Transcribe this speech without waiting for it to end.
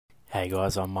Hey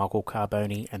guys, I'm Michael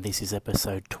Carboni and this is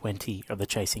episode 20 of the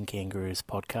Chasing Kangaroos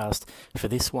podcast. For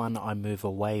this one, I move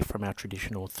away from our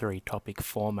traditional three-topic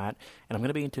format and I'm going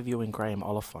to be interviewing Graham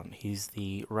Oliphant. He's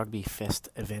the Rugby Fest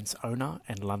events owner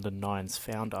and London Nines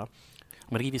founder. I'm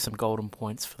going to give you some golden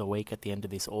points for the week at the end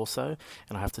of this also,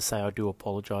 and I have to say I do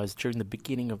apologise. During the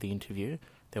beginning of the interview,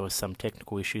 there was some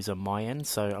technical issues on my end,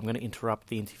 so I'm going to interrupt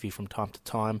the interview from time to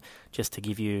time just to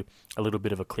give you a little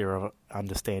bit of a clearer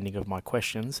understanding of my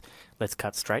questions. Let's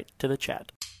cut straight to the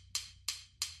chat.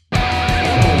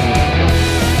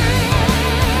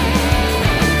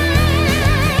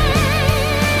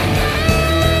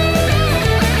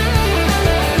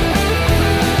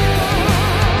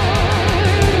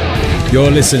 You're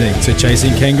listening to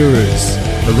Chasing Kangaroos,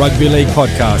 the rugby league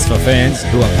podcast for fans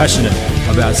who are passionate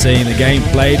about seeing the game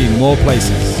played in more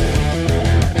places.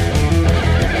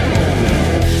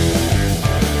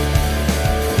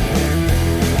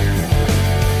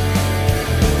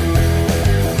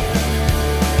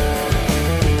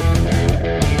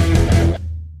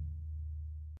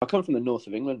 I come from the north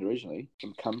of England originally,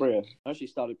 from Cumbria. I actually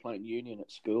started playing union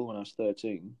at school when I was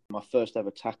 13. My first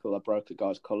ever tackle, I broke a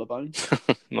guy's collarbone.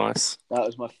 Nice. That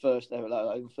was my first ever,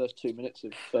 like the first 2 minutes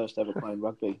of first ever playing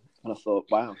rugby. And I thought,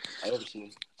 wow, I've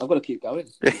got to keep going.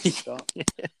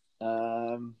 The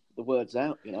word's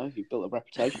out, you built a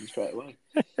reputation straight away.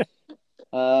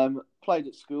 Played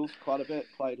at school quite a bit,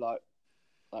 played like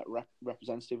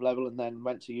representative level, and then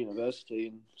went to university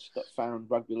and found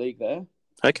rugby league there.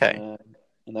 Okay.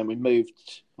 And then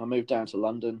I moved down to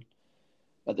London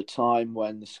at the time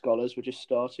when the Scholars were just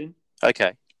starting.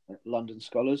 Okay. London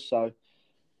Scholars. So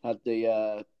I had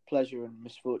the pleasure and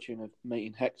misfortune of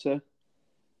meeting Hector.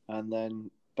 And then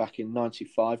back in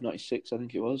 95, 96, I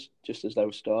think it was, just as they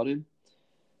were starting.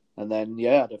 And then, I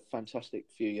had a fantastic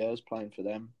few years playing for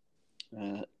them.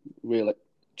 Real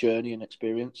journey and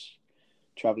experience.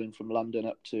 Travelling from London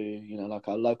up to, like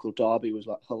our local derby was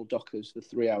like Hull Dockers, the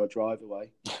 3-hour drive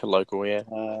away. Local, yeah.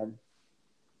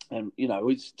 And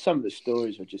some of the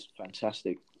stories were just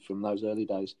fantastic from those early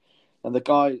days. And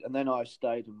then I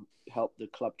stayed and helped the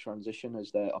club transition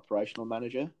as their operational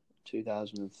manager,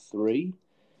 2003,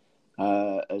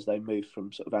 as they moved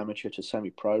from sort of amateur to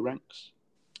semi-pro ranks.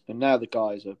 And now the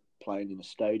guys are playing in a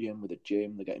stadium with a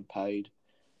gym, they're getting paid.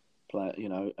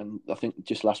 And I think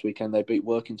just last weekend they beat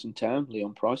Workington Town,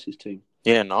 Leon Price's team.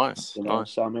 Yeah, nice.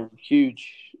 Nice. So I mean,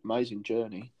 huge, amazing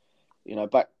journey.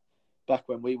 Back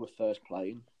when we were first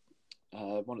playing,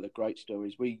 one of the great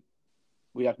stories, we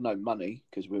had no money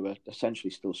because we were essentially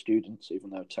still students, even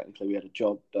though technically we had a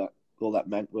job. But all that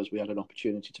meant was we had an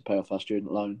opportunity to pay off our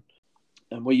student loan,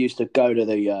 and we used to go to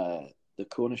the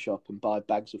corner shop and buy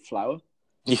bags of flour,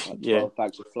 like 12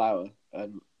 bags of flour,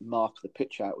 and mark the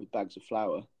pitch out with bags of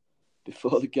flour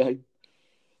before the game.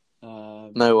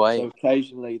 No way. So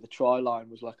occasionally the try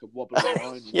line was like a wobbly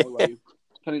line, where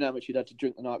depending on how much you'd had to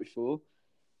drink the night before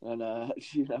and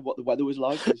what the weather was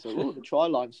like. So the try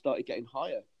line started getting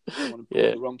higher. I want to buy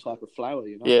the wrong type of flour,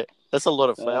 Yeah, that's a lot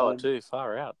of flour too,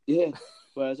 far out. Yeah.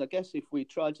 Whereas I guess if we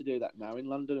tried to do that now in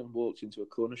London and walked into a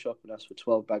corner shop and asked for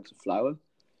 12 bags of flour,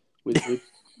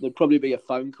 there'd probably be a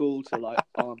phone call to like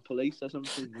armed police or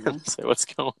something. So what's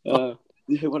going on?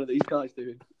 What are these guys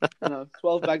doing?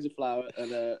 12 bags of flour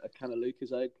and a can of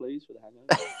Lucozade, please, for the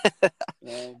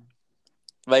hangover.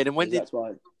 Mate, and when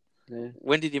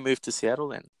did you move to Seattle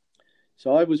then?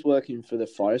 So I was working for the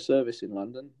fire service in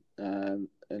London, and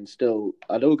still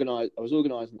I was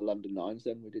organising the London Nines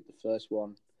then. We did the first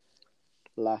one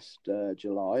last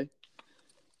July.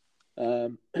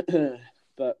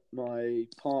 But my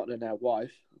partner, now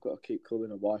wife, I've got to keep calling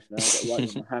her wife now, I've got to write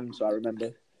it on my hand so I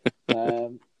remember.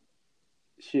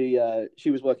 She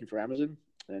was working for Amazon,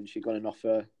 and she got an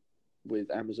offer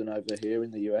with Amazon over here in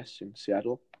the US, in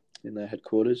Seattle, in their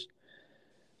headquarters.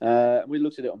 We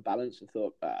looked at it on balance and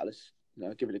thought, let's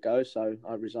give it a go. So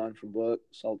I resigned from work,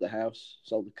 sold the house,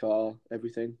 sold the car,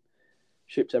 everything,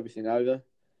 shipped everything over.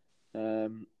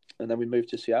 And then we moved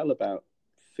to Seattle about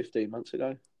 15 months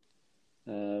ago.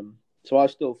 So I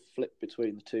still flip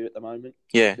between the two at the moment.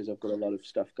 Yeah. Because I've got a lot of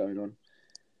stuff going on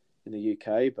in the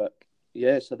UK. But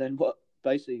so then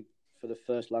basically for the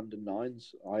first London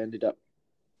Nines, I ended up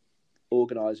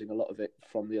organising a lot of it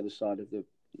from the other side of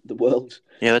the world.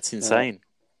 Yeah, that's insane.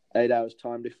 8 hours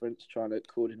time difference, trying to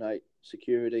coordinate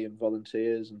security and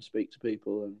volunteers and speak to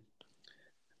people. And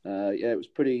it was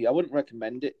pretty, I wouldn't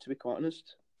recommend it, to be quite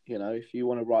honest. If you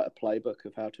want to write a playbook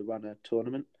of how to run a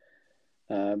tournament,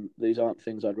 these aren't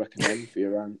things I'd recommend for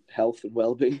your own health and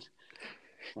well-being.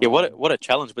 Yeah, what a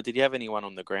challenge. But did you have anyone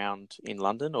on the ground in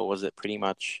London, or was it pretty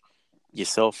much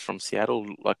yourself from Seattle,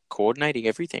 like coordinating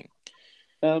everything?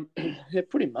 Yeah,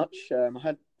 pretty much.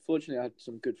 Fortunately, I had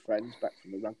some good friends back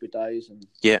from the rugby days, and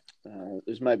Yeah.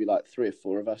 there's maybe like 3 or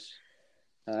 4 of us,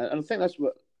 and I think that's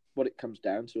what it comes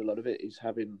down to. A lot of it is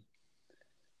having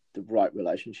the right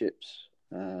relationships.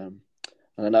 And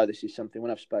I know this is something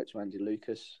when I've spoke to Andy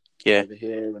Lucas over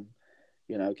here, and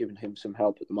giving him some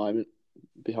help at the moment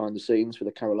behind the scenes for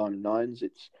the Carolina Nines.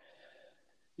 It's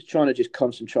trying to just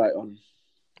concentrate on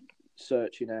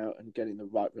searching out and getting the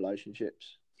right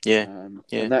relationships. And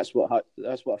that's what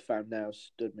I found now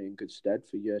stood me in good stead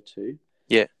for year 2.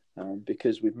 Yeah.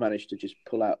 Because we've managed to just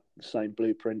pull out the same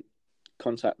blueprint,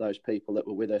 contact those people that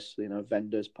were with us,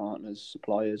 vendors, partners,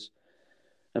 suppliers,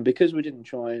 and because we didn't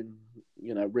try and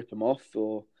rip them off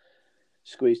or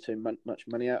squeeze too much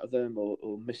money out of them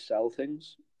or missell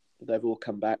things, they've all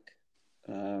come back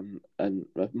and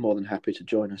are more than happy to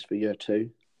join us for year 2.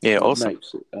 Yeah, and awesome. It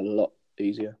makes it a lot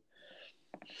easier.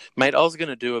 Mate, I was going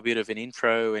to do a bit of an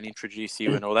intro and introduce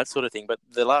you and all that sort of thing, but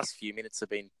the last few minutes have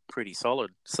been pretty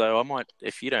solid. So I might,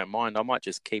 if you don't mind, I might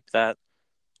just keep that.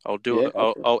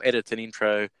 I'll edit an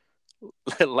intro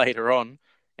later on,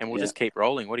 and we'll just keep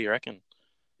rolling. What do you reckon?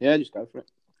 Yeah, just go for it.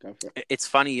 It's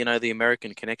funny, the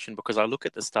American connection, because I look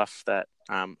at the stuff that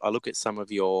I look at some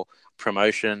of your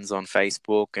promotions on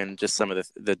Facebook and just some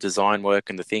of the design work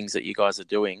and the things that you guys are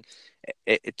doing.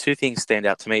 2 things stand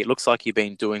out to me. It looks like you've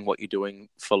been doing what you're doing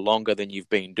for longer than you've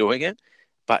been doing it,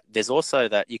 but there's also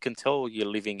that you can tell you're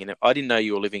living in it. I didn't know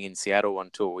you were living in Seattle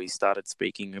until we started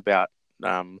speaking about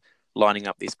lining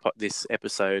up this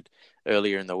episode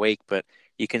earlier in the week, but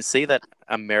you can see that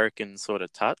American sort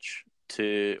of touch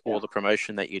to all the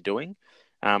promotion that you're doing.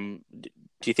 Do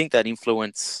you think that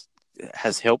influence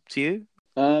has helped you?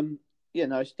 Yeah,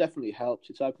 no, it's definitely helped.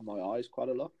 It's opened my eyes quite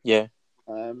a lot. Yeah.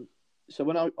 So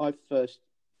when I first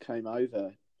came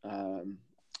over,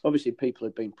 obviously people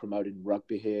had been promoting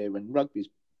rugby here, and rugby's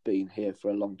been here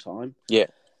for a long time. Yeah.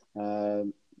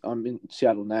 I'm in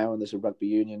Seattle now, and there's a rugby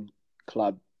union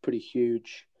club, pretty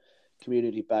huge,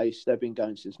 community based. They've been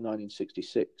going since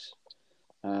 1966.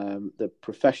 The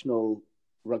professional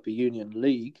rugby union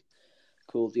league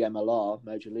called the MLR,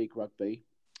 Major League Rugby,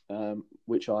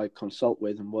 which I consult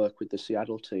with and work with the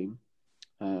Seattle team.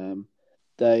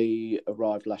 They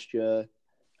arrived last year,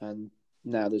 and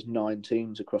now there's 9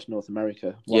 teams across North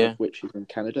America, one of which is in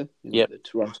Canada, the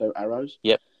Toronto Arrows.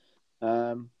 Yep.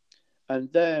 And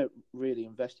they're really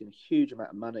investing a huge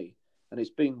amount of money, and it's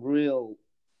been a real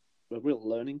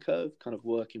learning curve, kind of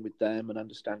working with them and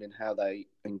understanding how they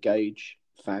engage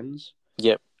fans.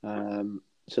 Yep.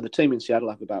 So the team in Seattle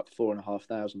have about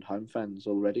 4,500 home fans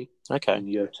already. Okay. In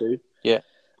year 2. Yeah.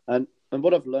 And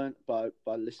what I've learned by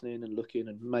listening and looking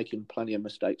and making plenty of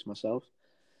mistakes myself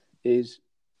is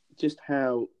just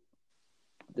how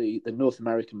the North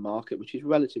American market, which is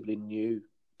relatively new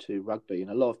to rugby,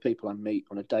 and a lot of people I meet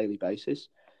on a daily basis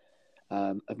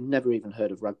have never even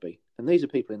heard of rugby. And these are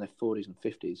people in their 40s and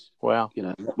 50s. Wow.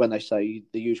 When they say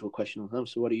the usual question, oh,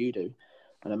 so what do you do?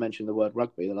 And I mention the word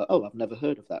rugby, they're like, oh, I've never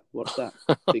heard of that. What's that?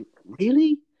 I think,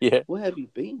 really? Yeah. Where have you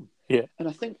been? Yeah. And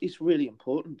I think it's really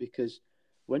important because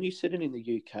when you're sitting in the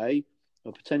UK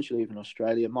or potentially even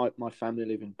Australia, my family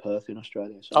live in Perth in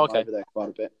Australia, so I'm over there quite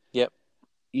a bit. Yep.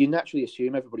 You naturally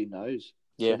assume everybody knows.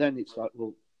 Yeah. So then it's like,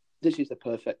 well, this is the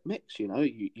perfect mix,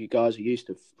 You guys are used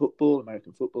to football,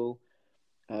 American football,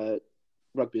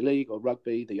 rugby league or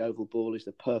rugby. The oval ball is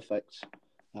the perfect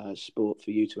sport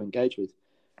for you to engage with.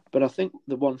 But I think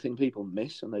the one thing people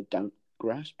miss and they don't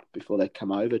grasp before they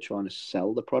come over trying to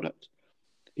sell the product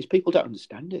is people don't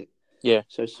understand it. Yeah.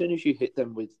 So as soon as you hit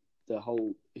them with the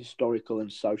whole historical and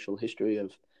social history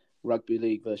of rugby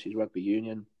league versus rugby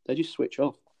union, they just switch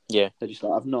off. Yeah. They're just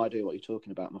like, I have no idea what you're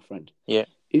talking about, my friend. Yeah.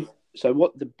 So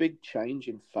what the big change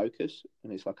in focus,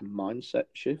 and it's like a mindset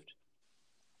shift,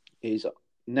 is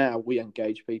now we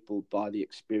engage people by the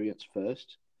experience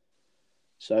first.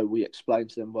 So we explain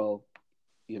to them, well,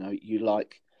 you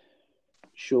like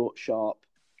short, sharp,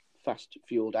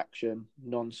 fast-fueled action,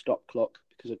 non-stop clock,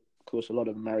 because, of course, a lot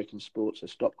of American sports are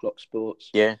stop clock sports.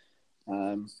 Yeah.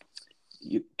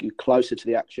 You're closer to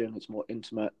the action. It's more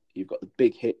intimate. You've got the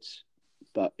big hits,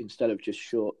 but instead of just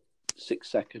short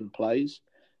 6-second plays,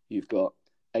 you've got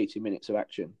 80 minutes of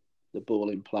action. The ball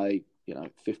in play,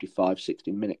 55,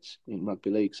 60 minutes in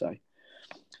rugby league, say.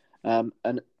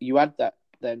 And you add that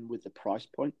then with the price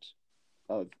point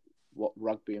of what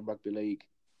rugby and rugby league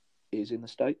is in the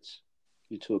States.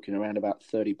 You're talking around about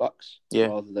 $30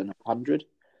 rather than 100,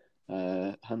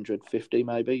 150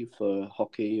 maybe for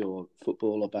hockey or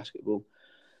football or basketball.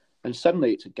 And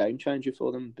suddenly it's a game changer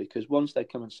for them because once they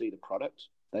come and see the product,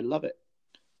 they love it.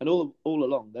 And all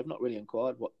along, they've not really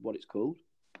inquired what it's called.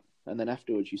 And then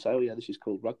afterwards you say, oh yeah, this is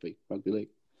called rugby league.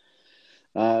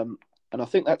 And I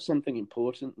think that's something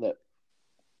important that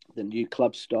the new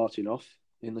clubs starting off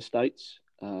in the States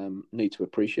need to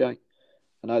appreciate.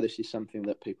 I know this is something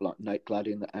that people like Nate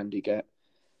Gladden, that Andy get,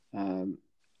 and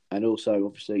also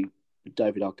obviously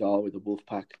David Argyle with the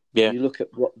Wolfpack. Yeah. You look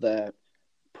at what they're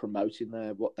promoting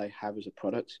there, what they have as a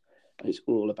product, and it's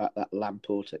all about that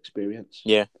Lamport experience.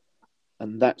 Yeah.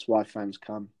 And that's why fans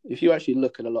come. If you actually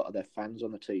look at a lot of their fans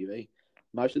on the TV,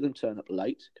 most of them turn up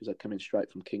late because they're coming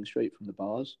straight from King Street, from the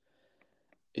bars.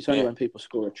 It's only when people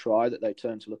score a try that they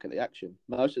turn to look at the action.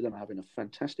 Most of them are having a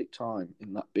fantastic time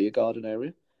in that beer garden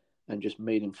area and just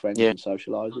meeting friends and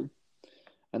socialising.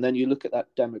 And then you look at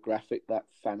that demographic, that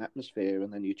fan atmosphere,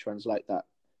 and then you translate that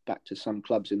back to some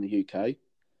clubs in the UK.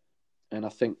 And I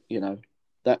think,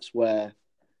 that's where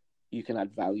you can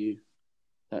add value.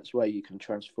 That's where you can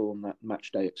transform that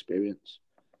match day experience.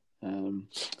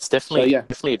 It's definitely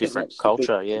a different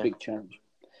culture, a big change.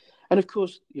 And of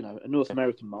course, a North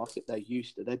American market,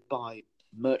 they buy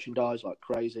merchandise like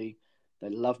crazy. They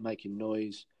love making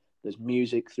noise. There's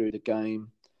music through the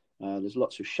game. There's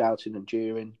lots of shouting and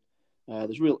jeering.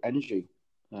 There's real energy.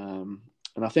 And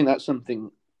I think that's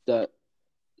something that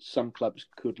some clubs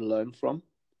could learn from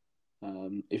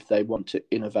if they want to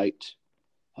innovate,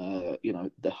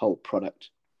 the whole product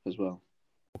as well.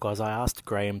 Guys, I asked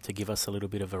Graham to give us a little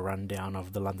bit of a rundown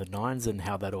of the London Nines and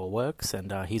how that all works,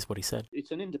 and here's what he said.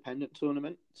 It's an independent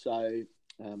tournament, so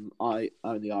I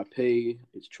own the IP.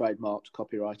 It's trademarked,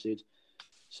 copyrighted.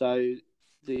 So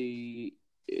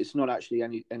it's not actually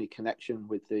any connection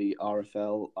with the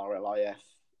RFL, RLIF,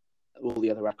 all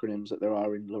the other acronyms that there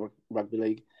are in the rugby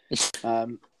league.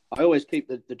 I always keep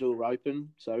the door open,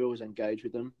 so I always engage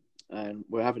with them, and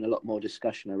we're having a lot more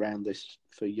discussion around this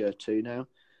for year 2 now.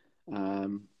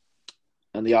 And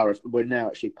we're now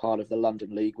actually part of the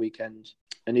London League weekend,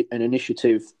 an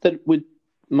initiative that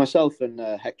myself and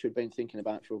Hector had been thinking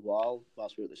about for a while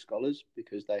whilst we were at the Scholars,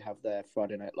 because they have their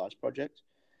Friday Night Lights project.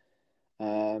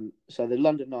 So the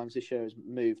London Nines this year has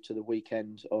moved to the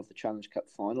weekend of the Challenge Cup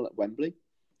final at Wembley.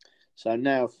 So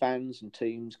now fans and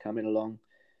teams coming along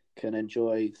can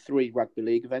enjoy 3 rugby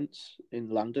league events in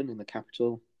London, in the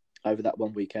capital, over that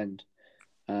one weekend.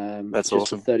 That's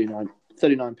awesome. For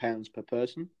 £39 per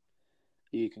person.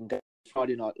 You can go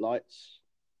Friday Night Lights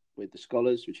with the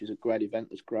Scholars, which is a great event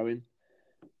that's growing.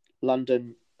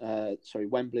 Wembley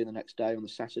the next day on the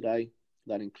Saturday.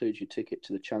 That includes your ticket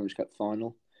to the Challenge Cup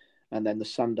final. And then the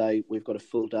Sunday, we've got a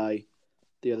full day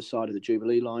the other side of the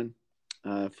Jubilee line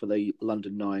for the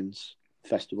London Nines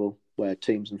Festival, where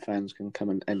teams and fans can come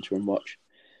and enter and watch.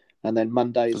 And then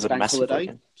Monday is a bank holiday,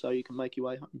 weekend, so you can make your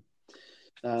way home.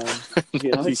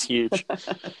 That is huge.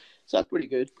 So that's pretty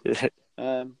good.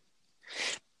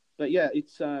 But yeah,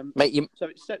 it's Mate, so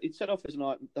it set off as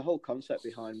the whole concept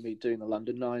behind me doing the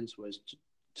London Nines was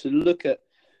to look at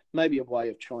maybe a way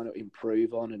of trying to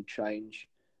improve on and change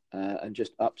and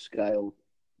just upscale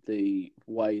the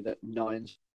way that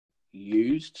Nines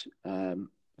used,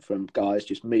 from guys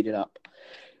just meeting up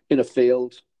in a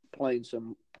field, playing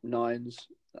some Nines,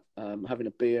 having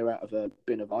a beer out of a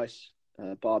bin of ice,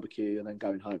 barbecue, and then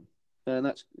going home. And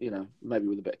that's, maybe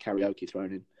with a bit of karaoke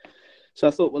thrown in. So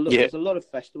I thought, well, look, there's a lot of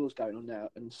festivals going on now,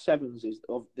 and Sevens is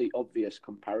the obvious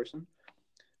comparison,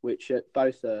 which at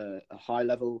both a high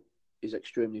level is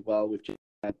extremely well. We've just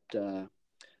had the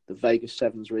Vegas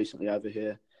Sevens recently over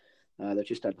here. They've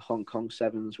just had the Hong Kong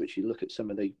Sevens, which you look at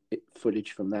some of the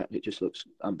footage from that, it just looks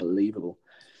unbelievable.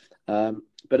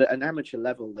 But at an amateur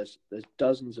level, there's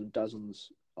dozens and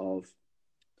dozens of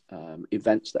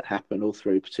events that happen all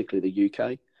through, particularly the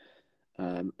UK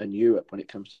and Europe when it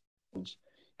comes to Sevens.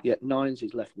 Yet Nines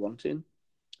is left wanting.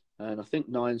 And I think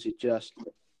Nines is just,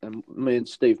 and me and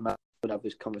Steve Matt would have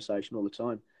this conversation all the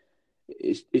time,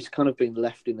 it's kind of been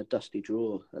left in the dusty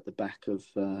drawer at the back of,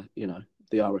 the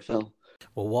RFL.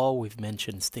 Well, while we've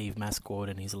mentioned Steve Mascord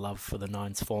and his love for the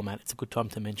Nines format, it's a good time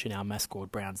to mention our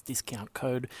Mascord Browns discount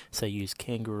code. So use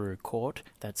Kangaroo Court,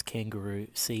 that's Kangaroo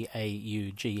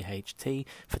CAUGHT,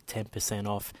 for 10%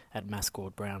 off at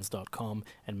mascordbrowns.com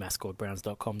and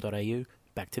mascordbrowns.com.au.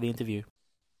 Back to the interview.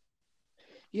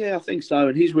 Yeah, I think so.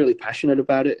 And he's really passionate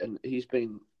about it. And he's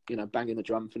been, banging the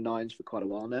drum for Nines for quite a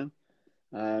while now.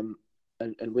 And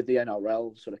with the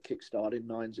NRL sort of kick-starting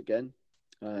Nines again,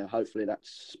 hopefully that's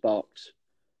sparked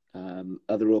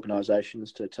other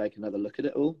organisations to take another look at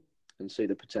it all and see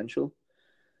the potential.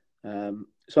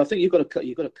 So I think you've got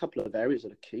a couple of areas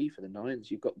that are key for the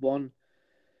Nines. You've got one,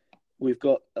 we've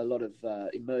got a lot of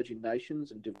emerging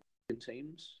nations and developing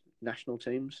teams, national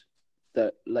teams,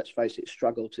 that, let's face it,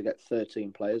 struggle to get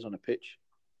 13 players on a pitch.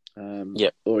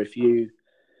 Or if you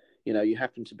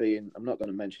happen to be in, I'm not going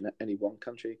to mention any one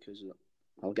country because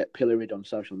I'll get pilloried on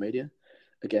social media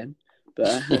again.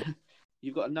 But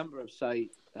you've got a number of, say,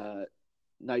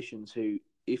 nations who,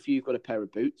 if you've got a pair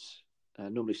of boots,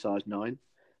 normally size 9,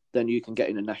 then you can get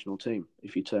in a national team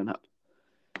if you turn up.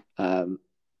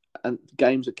 And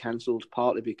games are cancelled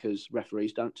partly because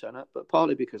referees don't turn up, but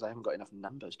partly because they haven't got enough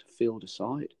numbers to field a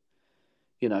side.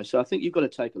 So I think you've got to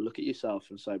take a look at yourself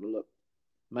and say, well, look,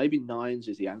 maybe 9s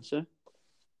is the answer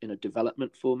in a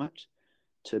development format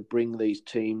to bring these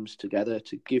teams together,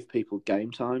 to give people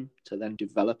game time, to then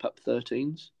develop up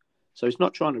 13s. So it's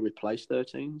not trying to replace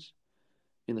 13s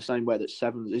in the same way that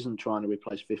 7s isn't trying to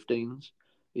replace 15s.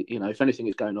 If anything,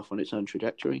 it's going off on its own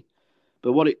trajectory.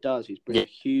 But what it does is bring a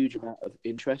huge amount of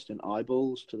interest and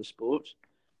eyeballs to the sport,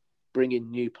 bring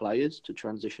in new players to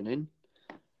transition in.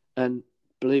 And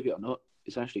believe it or not,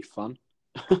 it's actually fun.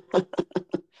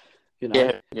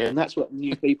 And that's what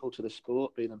new people to the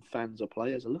sport, be them fans or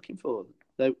players, are looking for.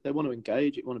 They want to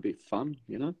engage. It want to be fun,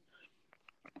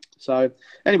 So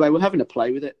anyway, we're having to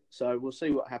play with it. So we'll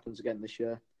see what happens again this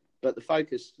year. But the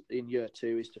focus in year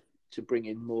 2 is to bring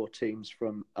in more teams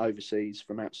from overseas,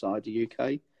 from outside the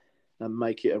UK, and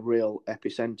make it a real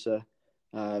epicenter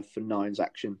for Nines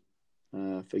action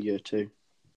for year 2.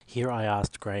 Here I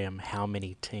asked Graham how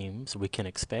many teams we can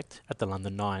expect at the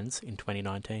London Nines in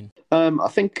 2019. I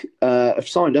think I've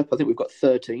signed up. I think we've got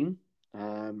 13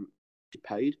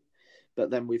 paid, but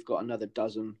then we've got another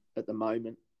dozen at the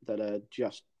moment that are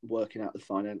just working out the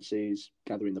finances,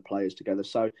 gathering the players together.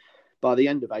 So by the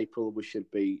end of April, we should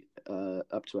be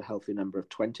up to a healthy number of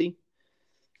 20,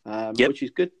 which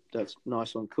is good. That's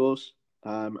nice on course.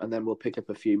 And then we'll pick up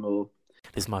a few more.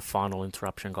 This is my final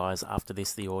interruption, guys. After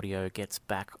this, the audio gets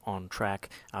back on track.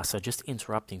 So just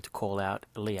interrupting to call out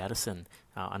Lee Addison.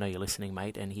 I know you're listening,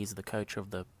 mate, and he's the coach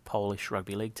of the Polish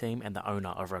rugby league team and the owner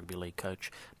of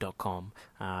rugbyleaguecoach.com.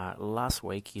 Last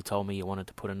week, you told me you wanted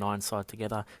to put a 9-side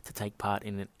together to take part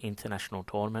in an international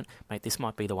tournament. Mate, this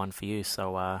might be the one for you,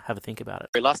 so have a think about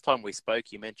it. Last time we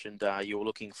spoke, you mentioned you were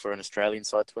looking for an Australian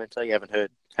side to enter. You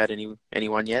haven't had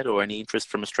anyone yet, or any interest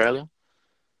from Australia?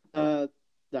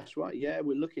 That's right. Yeah,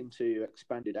 we're looking to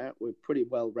expand it out. We're pretty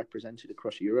well represented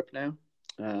across Europe now.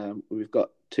 We've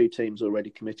got 2 teams already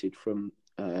committed from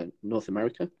North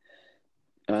America.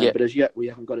 But as yet, we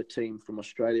haven't got a team from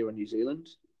Australia and New Zealand.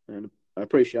 And I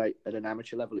appreciate at an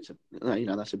amateur level,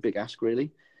 that's a big ask,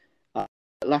 really.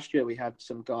 Last year, we had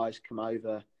some guys come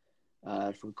over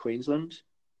from Queensland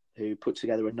who put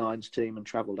together a 9s team and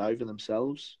travelled over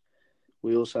themselves.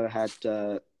 We also had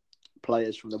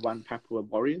players from the One Papua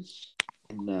Warriors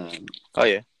in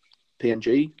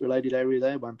PNG related area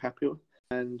there, One Papua.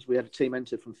 And we had a team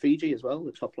enter from Fiji as well,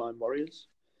 the Top Line Warriors.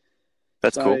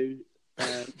 That's cool.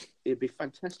 It'd be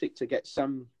fantastic to get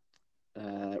some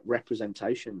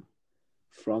representation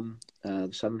from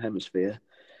the Southern Hemisphere.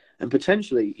 And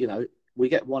potentially, we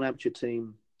get one amateur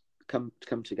team come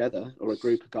together, or a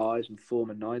group of guys, and form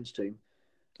a 9s team.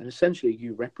 And essentially,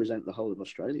 you represent the whole of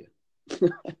Australia.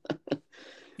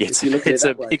 It's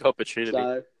a big opportunity.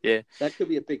 So that could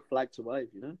be a big flag to wave,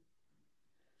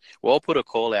 Well, I'll put a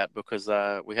call out because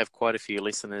we have quite a few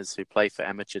listeners who play for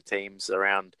amateur teams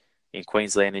around in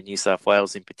Queensland and New South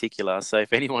Wales in particular. So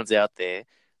if anyone's out there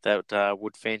that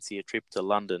would fancy a trip to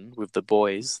London with the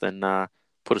boys, then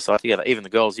put a side together. Even the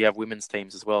girls, you have women's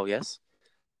teams as well, yes?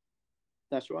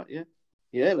 That's right, yeah.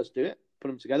 Yeah, let's do it. Put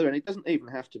them together. And it doesn't even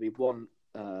have to be one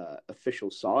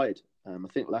official side. I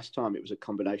think last time it was a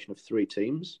combination of 3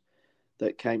 teams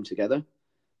that came together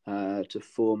to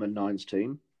form a 9s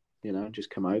team, and just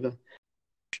come over.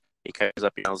 He comes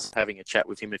up, I was having a chat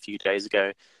with him a few days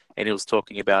ago, and he was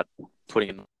talking about putting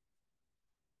in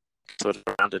sort of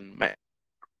around, and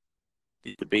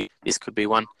this could be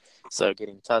one. So get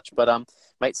in touch. But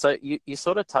mate, so you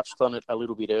sort of touched on it a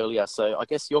little bit earlier. So I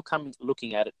guess you're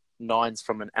looking at it 9s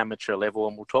from an amateur level,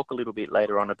 and we'll talk a little bit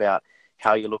later on about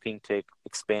how you're looking to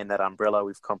expand that umbrella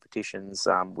with competitions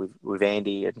with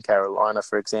Andy and Carolina,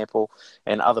 for example,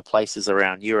 and other places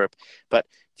around Europe. But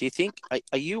do you think,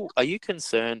 are you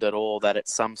concerned at all that at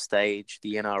some stage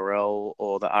the NRL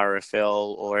or the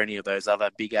RFL or any of those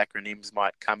other big acronyms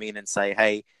might come in and say,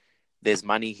 hey, there's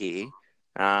money here,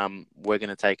 we're going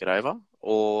to take it over?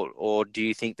 Or do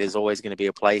you think there's always going to be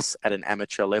a place at an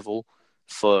amateur level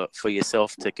for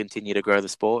yourself to continue to grow the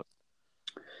sport?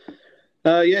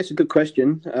 Yeah, it's a good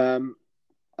question.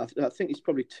 I think it's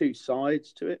probably 2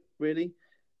 sides to it, really.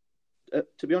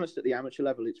 To be honest, at the amateur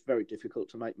level, it's very difficult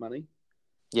to make money.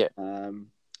 Yeah.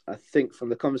 I think from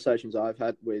the conversations I've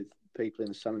had with people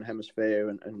in the Southern Hemisphere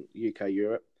and UK,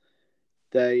 Europe,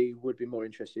 they would be more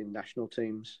interested in national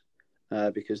teams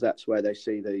because that's where they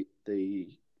see the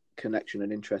connection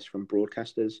and interest from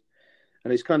broadcasters.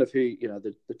 And it's kind of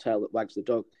the tail that wags the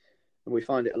dog. And we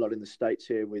find it a lot in the States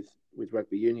here with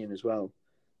rugby union as well.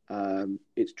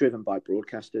 It's driven by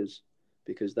broadcasters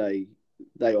because they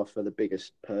offer the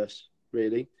biggest purse,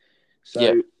 really.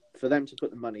 So for them to put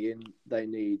the money in, they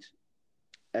need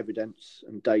evidence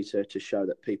and data to show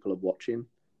that people are watching.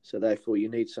 So therefore, you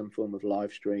need some form of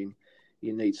live stream.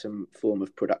 You need some form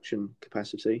of production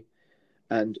capacity.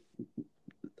 And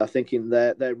I think in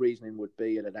their reasoning would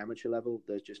be at an amateur level,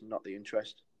 there's just not the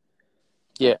interest.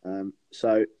 Yeah.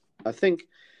 So I think,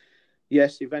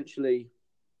 yes, eventually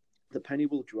the penny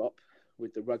will drop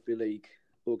with the rugby league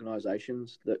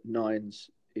organisations that Nines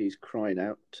is crying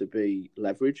out to be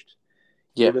leveraged.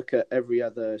 Yeah. You look at every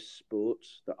other sport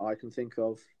that I can think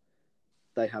of,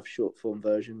 they have short form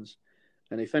versions.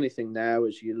 And if anything now,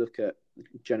 as you look at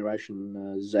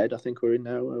Generation Z, I think we're in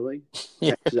now, are we?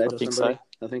 Yeah, XZ I or think somebody?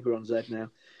 so. I think we're on Z now.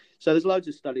 So there's loads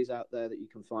of studies out there that you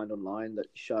can find online that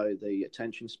show the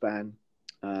attention span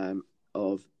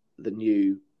of the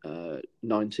new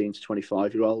 19 to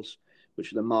 25-year-olds,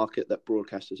 which are the market that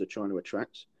broadcasters are trying to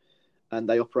attract. And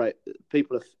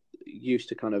people are used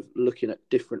to kind of looking at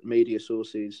different media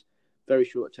sources, very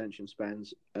short attention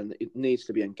spans, and it needs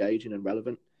to be engaging and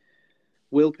relevant.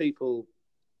 Will people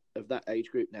of that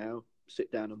age group now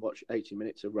sit down and watch 80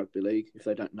 minutes of rugby league if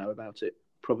they don't know about it?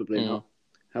 Probably not.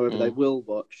 However, they will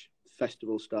watch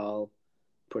festival-style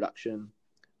production,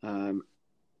 and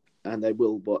they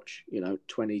will watch,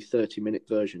 20, 30-minute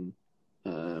version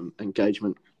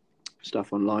engagement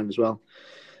stuff online as well.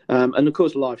 And, of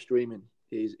course, live streaming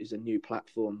is a new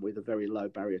platform with a very low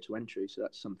barrier to entry, so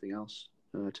that's something else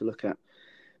to look at.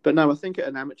 But no, I think at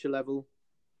an amateur level,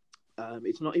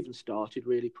 it's not even started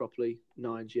really properly,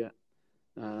 Nines yet.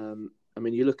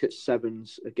 You look at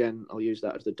Sevens, again, I'll use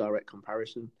that as the direct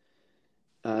comparison.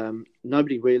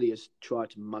 Nobody really has tried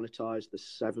to monetize the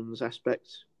Sevens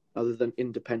aspect other than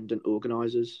independent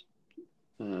organisers.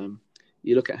 You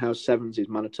look at how Sevens is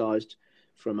monetized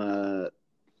from a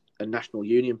national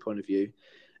union point of view,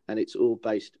 and it's all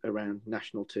based around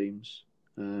national teams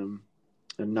and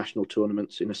national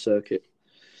tournaments in a circuit.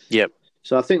 Yep.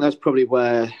 So I think that's probably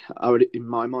where in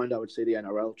my mind, I would see the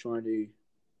NRL trying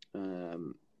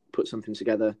to put something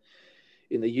together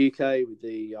in the UK with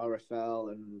the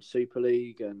RFL and Super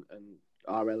League and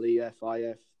RLEF,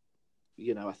 IF.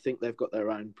 I think they've got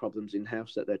their own problems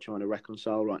in-house that they're trying to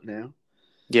reconcile right now.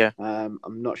 Yeah. I'm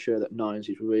not sure that Nines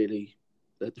is really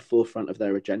at the forefront of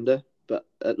their agenda, but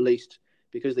at least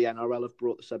because the NRL have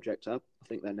brought the subject up, I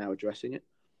think they're now addressing it.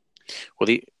 Well,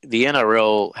 the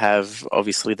NRL have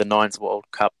obviously the Nines World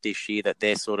Cup this year that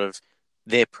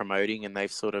they're promoting, and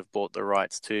they've sort of bought the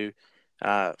rights to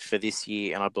for this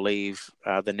year, and I believe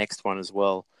the next one as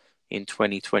well in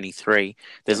 2023.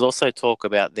 There's also talk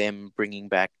about them bringing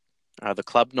back the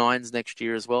Club Nines next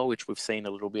year as well, which we've seen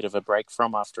a little bit of a break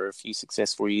from after a few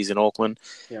successful years in Auckland.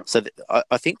 Yeah. So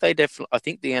I think the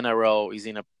NRL is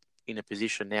in a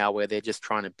position now where they're just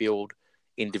trying to build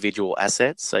individual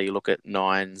assets. So you look at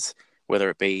Nines, whether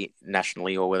it be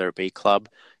nationally or whether it be club,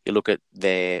 you look at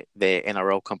their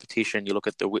NRL competition, you look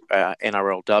at the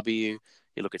NRLW,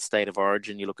 you look at State of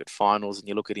Origin, you look at finals, and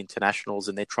you look at internationals,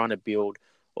 and they're trying to build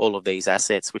all of these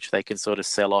assets which they can sort of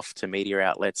sell off to media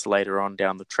outlets later on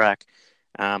down the track.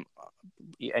 And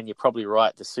you're probably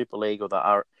right, the Super League or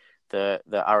the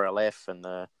RLF and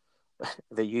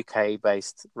the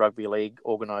UK-based rugby league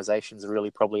organisations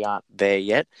really probably aren't there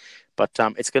yet. But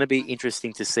it's going to be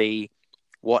interesting to see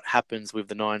what happens with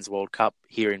the Nines World Cup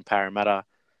here in Parramatta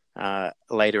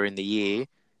later in the year.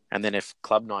 And then if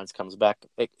Club Nines comes back,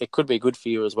 it could be good for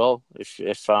you as well.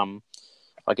 If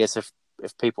I guess if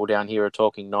people down here are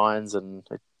talking Nines, and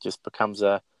it just becomes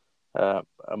a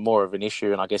more of an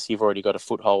issue, and I guess you've already got a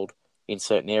foothold in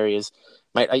certain areas,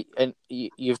 mate. And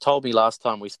you've told me last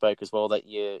time we spoke as well that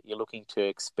you're looking to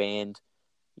expand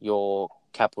your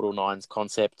Capital Nines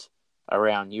concept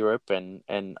around Europe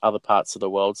and other parts of the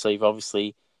world. So you've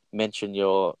obviously mentioned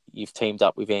you've teamed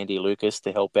up with Andy Lucas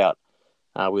to help out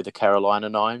with the Carolina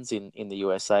Nines in the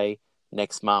USA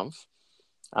next month.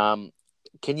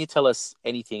 Can you tell us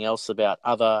anything else about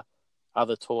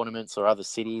other tournaments or other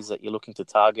cities that you're looking to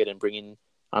target and bring in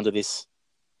under this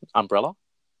umbrella?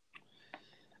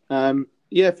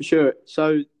 Yeah, for sure.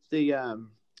 So I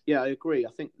agree. I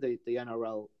think the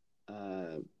NRL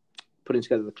putting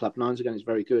together the Club Nines again is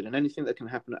very good, and anything that can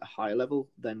happen at a higher level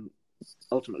then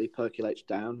ultimately percolates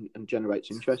down and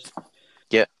generates interest.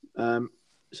 Yeah.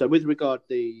 So with regard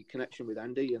the connection with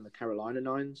Andy and the Carolina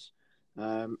Nines,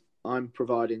 I'm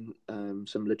providing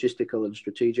some logistical and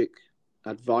strategic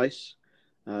advice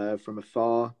from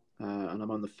afar, and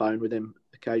I'm on the phone with him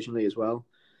occasionally as well.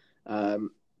 But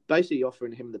basically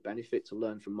offering him the benefit to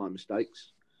learn from my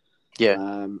mistakes.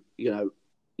 Yeah.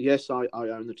 Yes, I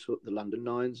own the London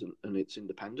Nines, and it's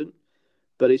independent,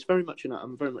 but it's very much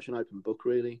I'm very much an open book,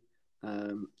 really.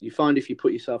 You find if you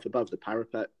put yourself above the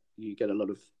parapet, you get a lot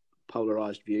of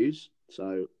polarized views.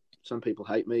 So some people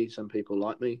hate me, some people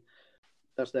like me.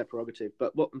 That's their prerogative.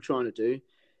 But what I'm trying to do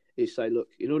is say, look,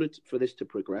 in order for this to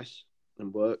progress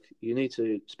and work, you need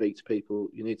to speak to people,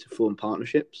 you need to form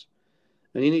partnerships,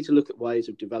 and you need to look at ways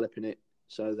of developing it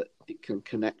so that it can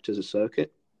connect as a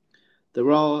circuit.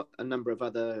 There are a number of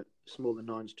other smaller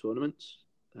nines tournaments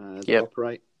that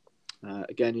operate,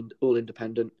 again, all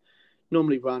independent,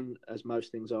 normally run, as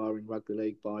most things are in rugby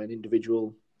league, by an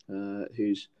individual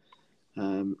who's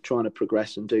trying to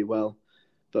progress and do well,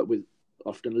 but with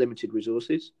often limited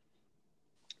resources.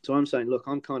 So I'm saying, look,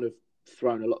 I'm kind of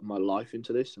throwing a lot of my life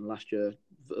into this, and last year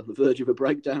on the verge of a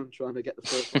breakdown trying to get the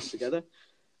first one together.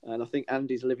 And I think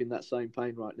Andy's living that same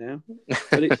pain right now.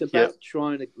 But it's about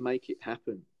trying to make it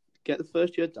happen. Get the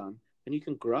first year done, and you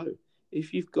can grow.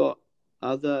 If you've got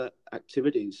other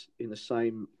activities in the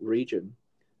same region,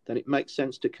 then it makes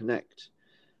sense to connect.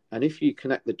 And if you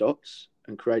connect the dots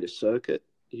and create a circuit,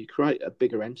 you create a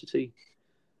bigger entity,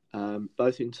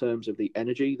 both in terms of the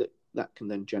energy that can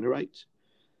then generate.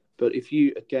 But if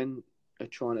you, again, are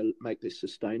trying to make this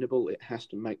sustainable, it has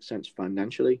to make sense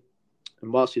financially.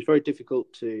 And whilst it's very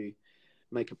difficult to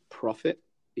make a profit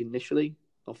initially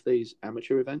off these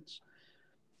amateur events,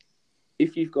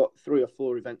 if you've got 3 or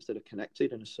 4 events that are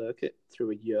connected in a circuit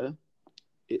through a year,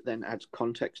 it then adds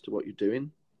context to what you're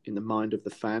doing in the mind of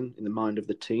the fan, in the mind of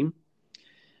the team.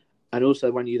 And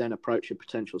also when you then approach a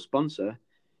potential sponsor,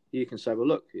 you can say, well,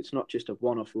 look, it's not just a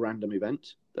one-off random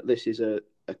event, but this is a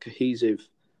cohesive,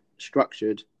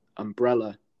 structured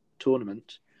umbrella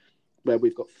tournament where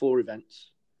we've got 4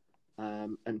 events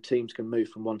and teams can move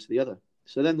from one to the other.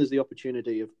 So then there's the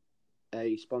opportunity of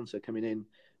a sponsor coming in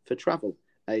for travel,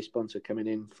 a sponsor coming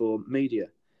in for media,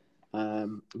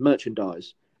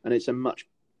 merchandise, and it's a much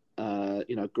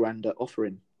grander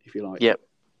offering, if you like. Yep.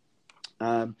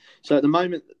 So at the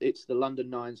moment, it's the London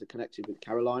Nines are connected with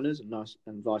Carolinas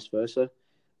and vice versa.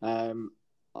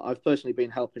 I've personally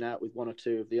been helping out with 1 or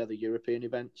 2 of the other European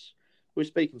events. We're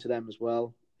speaking to them as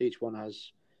well. Each one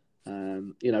has,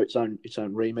 its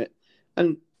own remit,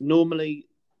 and normally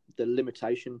the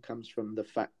limitation comes from the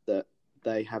fact that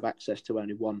they have access to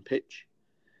only one pitch.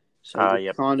 So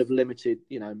kind of limited,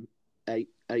 8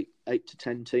 to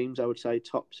 10 teams, I would say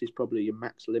tops is probably your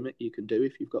max limit you can do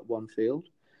if you've got one field.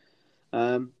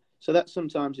 So that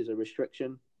sometimes is a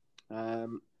restriction.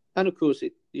 And of course,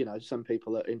 some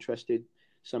people are interested.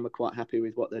 Some are quite happy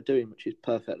with what they're doing, which is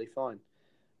perfectly fine.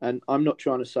 And I'm not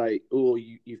trying to say, oh,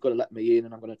 you've got to let me in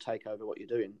and I'm going to take over what you're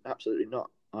doing. Absolutely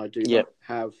not. I do not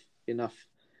have enough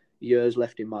years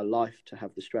left in my life to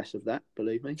have the stress of that,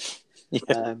 believe me.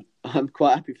 I'm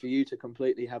quite happy for you to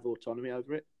completely have autonomy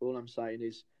over it. All I'm saying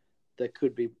is there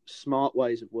could be smart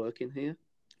ways of working here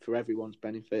for everyone's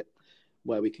benefit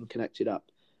where we can connect it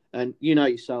up. And you know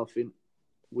yourself,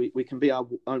 we can be our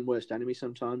own worst enemy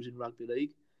sometimes in rugby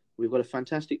league. We've got a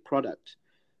fantastic product,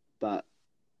 but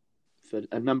for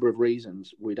a number of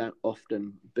reasons, we don't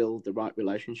often build the right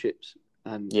relationships.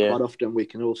 And quite often we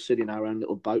can all sit in our own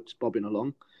little boats bobbing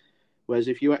along. Whereas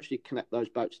if you actually connect those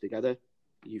boats together,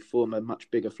 you form a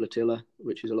much bigger flotilla,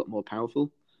 which is a lot more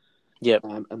powerful. Yep.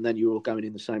 And then you're all going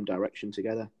in the same direction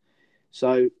together.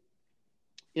 So,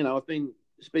 I've been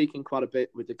speaking quite a bit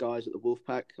with the guys at the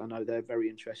Wolfpack. I know they're very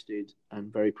interested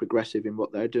and very progressive in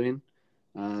what they're doing.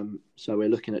 So we're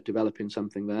looking at developing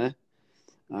something there.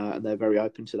 And they're very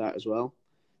open to that as well.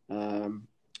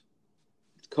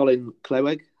 Colin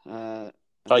Cleweg, a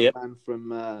man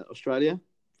from Australia,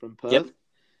 from Perth.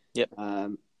 Yep.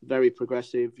 Very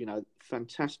progressive,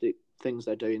 fantastic things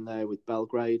they're doing there with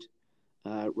Belgrade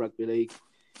Rugby League.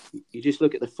 You just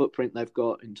look at the footprint they've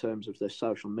got in terms of their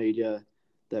social media,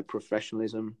 their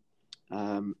professionalism,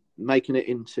 making it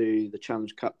into the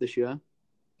Challenge Cup this year.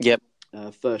 Yep.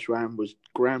 First round was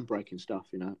groundbreaking stuff,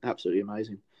 absolutely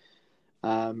amazing.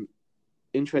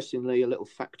 Interestingly, a little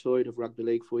factoid of rugby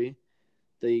league for you.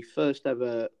 The first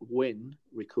ever win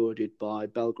recorded by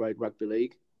Belgrade Rugby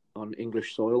League on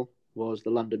English soil was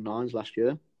the London Nines last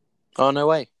year. Oh, no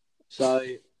way. So,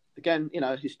 again,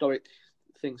 historic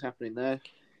things happening there.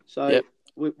 So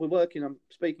we're working, I'm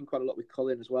speaking quite a lot with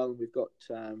Colin as well, and we've got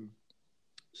some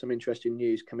interesting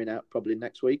news coming out probably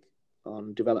next week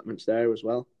on developments there as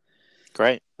well.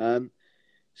 Great.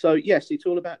 So, yes, it's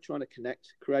all about trying to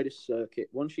connect, create a circuit.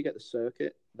 Once you get the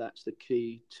circuit, that's the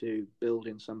key to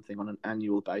building something on an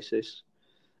annual basis.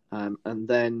 And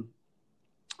then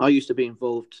I used to be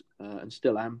involved, and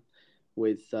still am,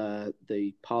 with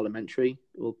the parliamentary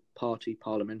or party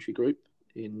parliamentary group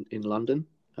in London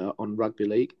on rugby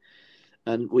league.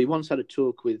 And we once had a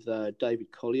talk with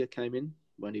David Collier came in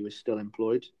when he was still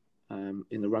employed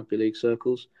in the rugby league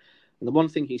circles. And the one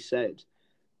thing he said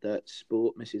that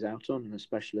sport misses out on, and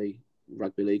especially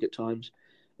rugby league at times,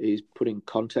 is putting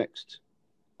context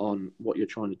on what you're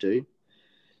trying to do.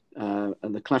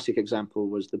 And the classic example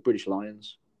was the British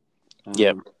Lions.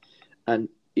 And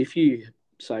if you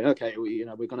say, okay, we're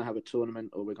going to have a tournament,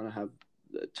 or we're going to have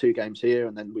 2 games here,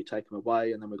 and then we take them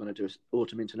away, and then we're going to do an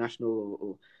autumn international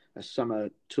or a summer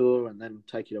tour, and then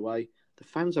take it away. The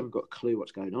fans haven't got a clue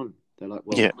what's going on. They're like,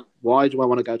 well, why do I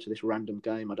want to go to this random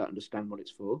game? I don't understand what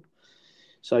it's for.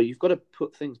 So you've got to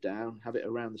put things down, have it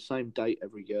around the same date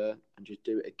every year, and just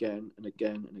do it again and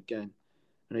again and again.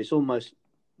 And it's almost,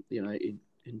 in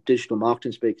digital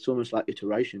marketing speak, it's almost like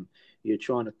iteration. You're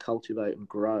trying to cultivate and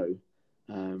grow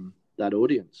that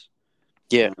audience.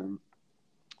 Yeah. And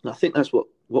I think that's what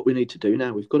we need to do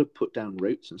now. We've got to put down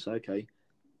roots and say, okay,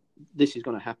 this is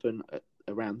going to happen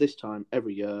around this time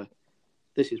every year.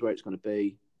 This is where it's going to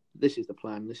be. This is the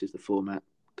plan. This is the format.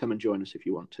 Come and join us if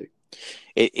you want to.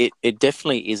 It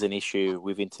definitely is an issue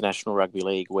with international rugby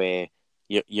league where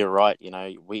you're right.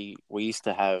 We used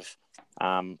to have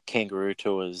kangaroo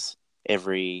tours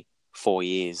every 4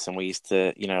 years, and we used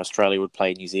to, Australia would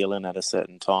play New Zealand at a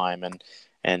certain time,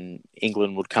 and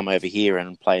England would come over here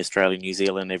and play Australia, New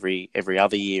Zealand every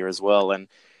other year as well. And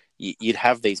you'd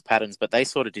have these patterns, but they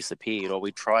sort of disappeared, or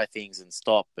we'd try things and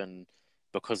stop, and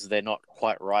because they're not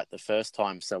quite right the first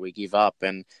time, so we give up.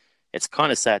 And it's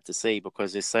kind of sad to see,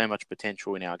 because there's so much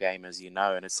potential in our game, as you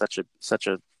know, and it's such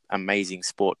a amazing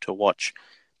sport to watch,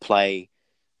 play,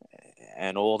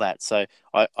 and all that. So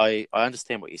I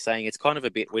understand what you're saying. It's kind of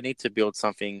a bit, we need to build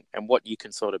something, and what you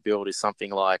can sort of build is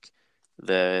something like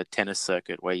the tennis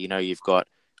circuit, where, you've got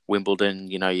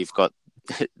Wimbledon, you've got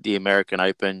the American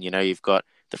Open, you've got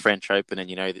the French Open,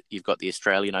 and you've got the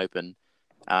Australian Open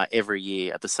every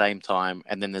year at the same time,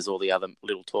 and then there's all the other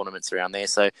little tournaments around there.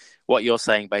 So what you're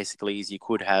saying basically is you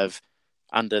could have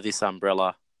under this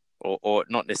umbrella, or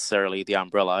not necessarily the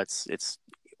umbrella, it's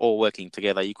all working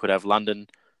together. You could have London,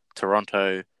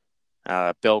 Toronto,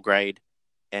 Belgrade,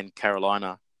 and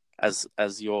Carolina as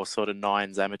your sort of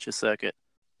Nines amateur circuit.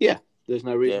 Yeah, there's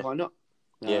no reason why not.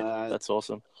 Yeah, that's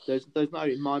awesome. There's no,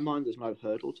 in my mind, there's no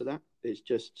hurdle to that. It's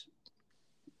just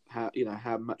how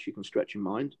much you can stretch your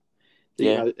mind.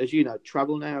 As you know,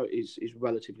 travel now is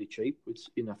relatively cheap with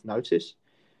enough notice.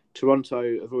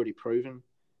 Toronto have already proven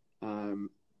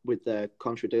with their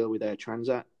contra deal with Air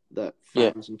Transat that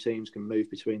fans and teams can move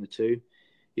between the two.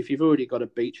 If you've already got a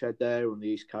beachhead there on the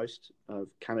east coast of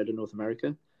Canada, North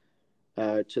America,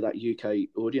 to that UK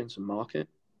audience and market,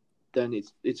 then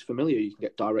it's familiar. You can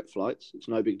get direct flights. It's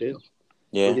no big deal.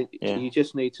 You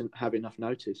just need to have enough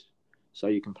notice so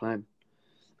you can plan.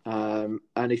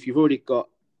 And if you've already got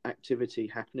activity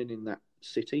happening in that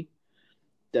city,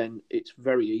 then it's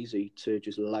very easy to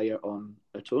just layer on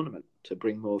a tournament to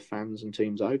bring more fans and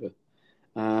teams over.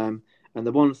 And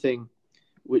the one thing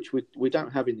which we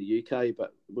don't have in the UK,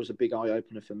 but was a big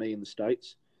eye-opener for me in the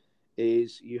States,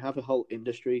 is you have a whole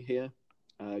industry here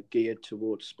geared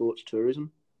towards sports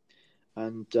tourism.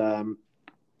 And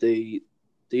the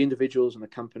individuals and the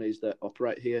companies that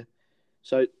operate here.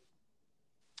 So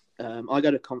I go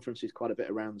to conferences quite a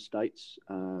bit around the States,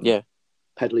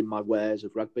 peddling my wares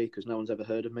of rugby, because no one's ever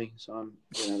heard of me. So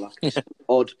I'm like this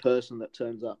odd person that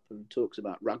turns up and talks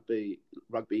about rugby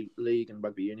league and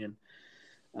rugby union,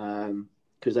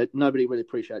 because nobody really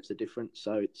appreciates the difference.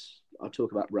 So I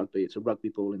talk about rugby. It's a rugby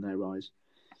ball in their eyes.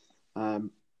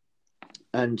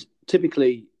 And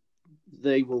typically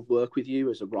they will work with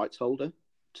you as a rights holder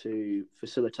to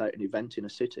facilitate an event in a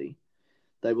city.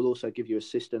 They will also give you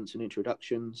assistance and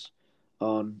introductions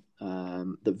on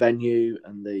the venue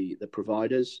and the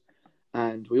providers.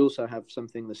 And we also have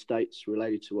something in the States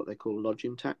related to what they call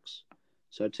lodging tax.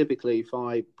 So typically, if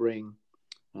I bring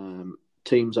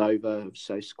teams over,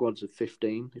 say squads of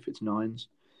 15, if it's Nines,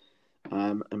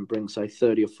 and bring, say,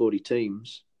 30 or 40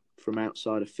 teams from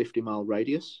outside a 50-mile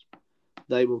radius,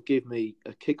 they will give me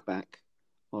a kickback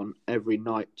on every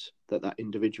night that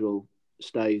individual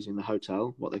stays in the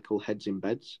hotel, what they call heads in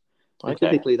beds. And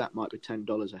typically that might be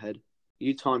 $10 a head.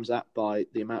 You times that by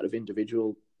the amount of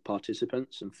individual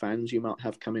participants and fans you might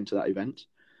have come into that event,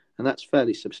 and that's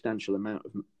fairly substantial amount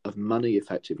of money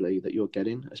effectively that you're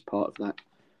getting as part of that,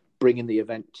 bringing the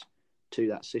event to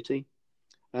that city.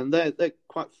 And they're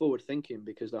quite forward thinking,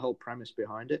 because the whole premise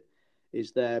behind it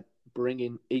is they're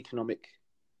bringing economic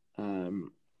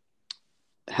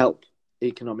help,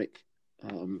 economic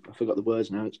I forgot the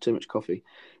words now. It's too much coffee.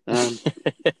 But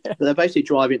they're basically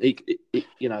driving,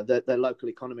 their local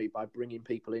economy by bringing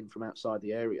people in from outside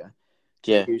the area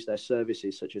to use their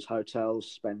services, such as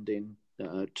hotels, spending,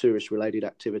 tourist-related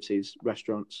activities,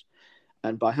 restaurants.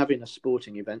 And by having a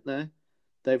sporting event there,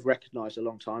 they've recognised a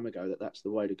long time ago that that's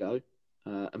the way to go.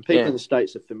 And people in the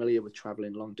States are familiar with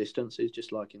travelling long distances,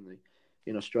 just like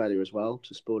in Australia as well,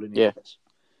 to sporting events.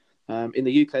 In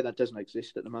the UK, that doesn't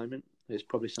exist at the moment. It's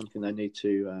probably something they need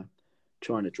to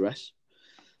try and address.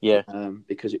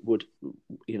 Because it would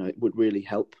really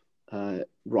help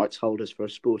rights holders for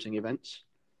sporting events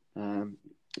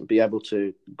be able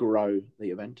to grow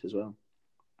the event as well.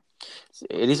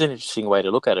 It is an interesting way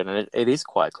to look at it, and it is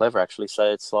quite clever, actually.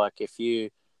 So it's like if you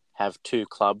have two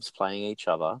clubs playing each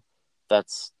other,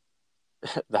 that's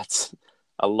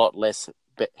a lot less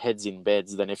heads in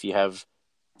beds than if you have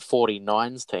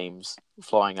 49s teams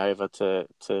flying over to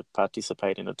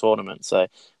participate in a tournament. So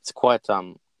it's quite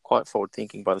forward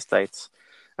thinking by the States.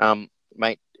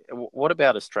 Mate, what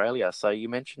about Australia? So you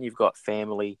mentioned you've got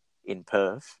family in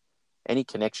Perth. Any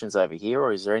connections over here,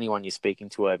 or is there anyone you're speaking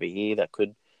to over here that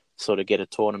could sort of get a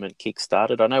tournament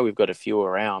kick-started? I know we've got a few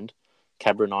around,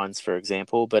 Cabra Nines, for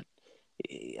example, but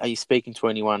are you speaking to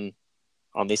anyone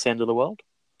on this end of the world?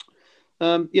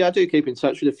 I do keep in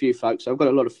touch with a few folks. I've got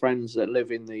a lot of friends that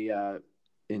live in the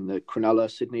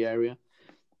Cronulla, Sydney area.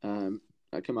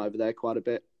 I come over there quite a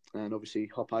bit, and obviously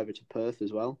hop over to Perth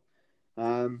as well.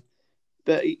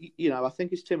 But I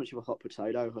think it's too much of a hot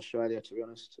potato, Australia, to be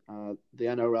honest. The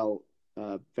NRL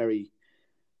very,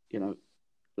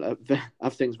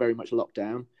 have things very much locked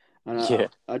down. And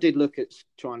I did look at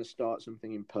trying to start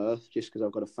something in Perth just because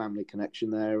I've got a family connection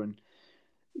there, and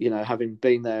having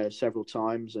been there several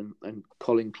times, and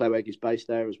Colin Clewegg is based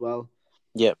there as well.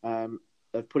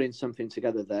 Of putting something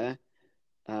together there,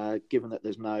 given that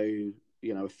there's no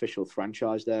official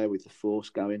franchise there with the Force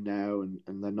going now, and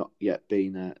they're not yet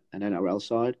being an NRL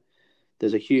side.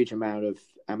 There's a huge amount of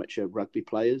amateur rugby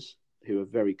players who are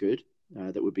very good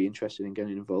that would be interested in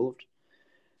getting involved.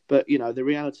 But the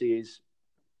reality is,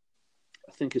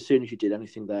 I think as soon as you did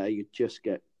anything there, you'd just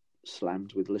get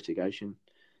slammed with litigation.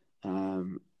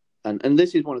 And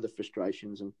this is one of the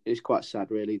frustrations, and it's quite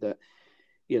sad, really, that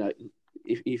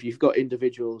if you've got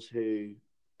individuals who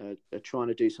are trying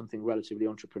to do something relatively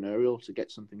entrepreneurial to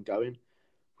get something going,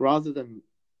 rather than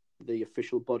the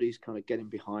official bodies kind of getting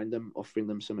behind them, offering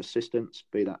them some assistance,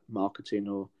 be that marketing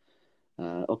or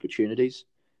opportunities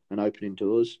and opening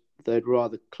doors, they'd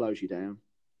rather close you down,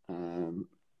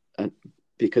 and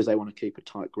because they want to keep a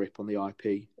tight grip on the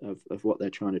IP of what they're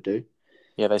trying to do.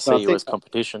 Yeah, they see you as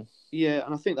competition. Yeah,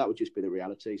 and I think that would just be the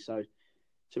reality. So,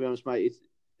 to be honest, mate,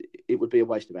 it would be a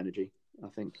waste of energy, I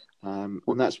think. And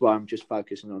that's why I'm just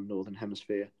focusing on Northern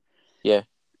Hemisphere. Yeah.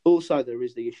 Also, there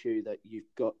is the issue that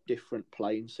you've got different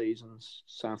playing seasons,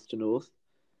 south to north.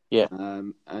 Yeah.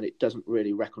 And it doesn't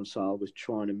really reconcile with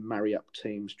trying to marry up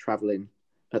teams travelling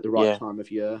at the right time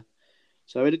of year.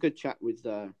 So I had a good chat with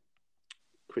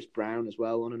Chris Brown as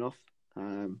well, on and off.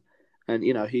 And,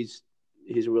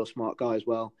 he's a real smart guy as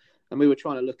well. And we were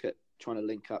trying to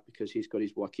link up because he's got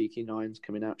his Waikiki Nines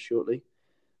coming out shortly.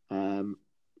 And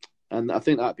I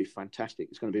think that'd be fantastic.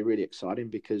 It's going to be really exciting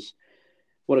because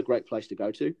what a great place to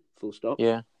go to, full stop.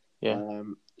 Yeah.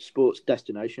 Sports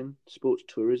destination, sports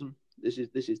tourism. This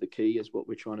is the key, is what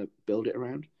we're trying to build it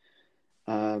around.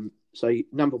 So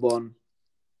number one,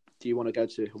 do you want to go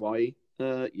to Hawaii?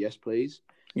 Yes, please.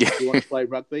 Yeah. Do you want to play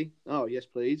rugby? Oh, yes,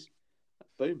 please.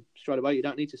 Boom, straight away. You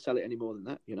don't need to sell it any more than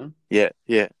that, Yeah.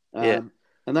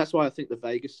 And that's why I think the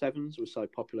Vegas Sevens were so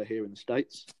popular here in the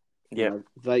States. Yeah.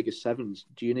 Vegas Sevens.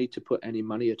 Do you need to put any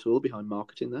money at all behind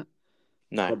marketing that?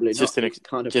 No, probably it's not.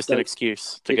 just an an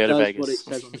excuse to go to Vegas. What it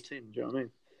says on the tin. Do you know what I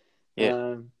mean?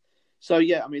 Yeah. So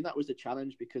that was the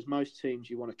challenge, because most teams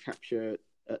you want to capture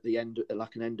at the end,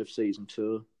 like an end of season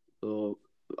tour, or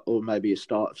maybe a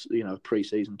start of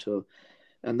pre-season tour,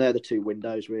 and they're the two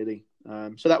windows really.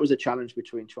 So that was a challenge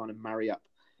between trying to marry up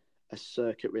a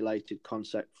circuit-related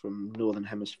concept from Northern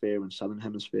Hemisphere and Southern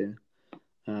Hemisphere.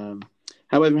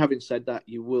 However, having said that,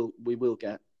 we will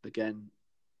get, again,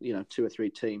 2 or 3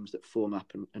 teams that form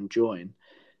up and join.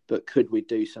 But could we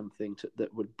do something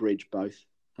that would bridge both?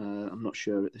 I'm not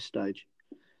sure at this stage.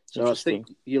 So I think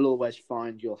you'll always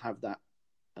find you'll have that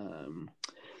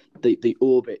the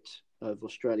orbit of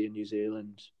Australia, New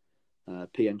Zealand,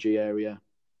 PNG area,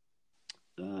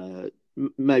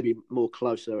 maybe more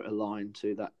closer aligned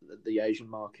to the Asian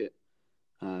market,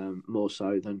 more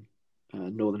so than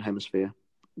Northern Hemisphere,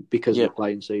 because of the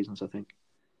playing seasons, I think.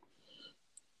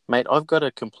 Mate, I've got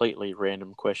a completely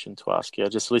random question to ask you.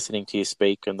 Just listening to you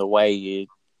speak and the way you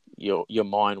your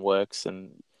mind works,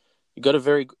 and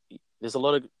there's a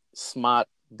lot of smart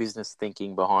business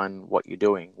thinking behind what you're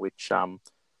doing, which I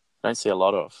don't see a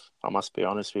lot of. I must be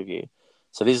honest with you.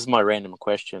 So this is my random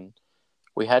question.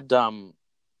 We had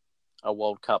a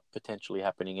World Cup potentially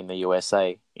happening in the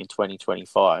USA in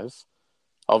 2025.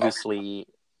 Obviously,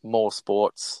 more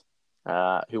sports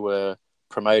who were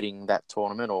promoting that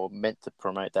tournament or meant to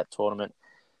promote that tournament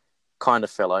kind of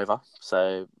fell over.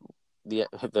 So the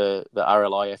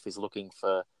RLIF is looking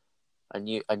for a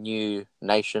new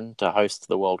nation to host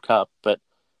the World Cup. But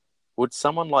would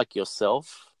someone like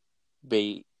yourself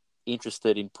be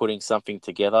interested in putting something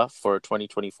together for a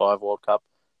 2025 World Cup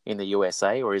in the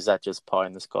USA, or is that just pie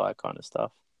in the sky kind of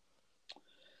stuff?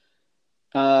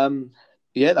 Yeah,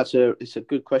 it's a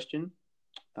good question.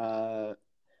 I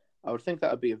would think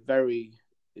that would be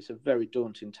it's a very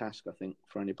daunting task, I think,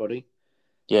 for anybody.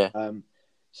 Yeah.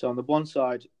 So on the one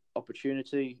side,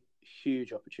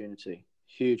 huge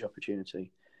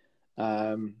opportunity.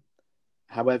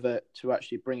 However, to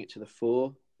actually bring it to the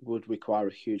fore would require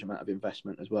a huge amount of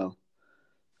investment as well.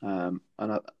 And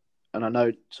I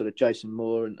know sort of Jason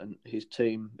Moore and his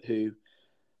team, who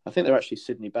I think they're actually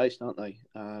Sydney based, aren't they?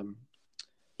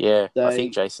 Yeah, I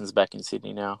think Jason's back in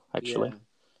Sydney now, actually.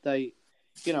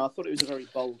 Yeah, I thought it was a very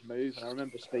bold move, and I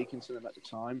remember speaking to them at the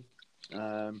time,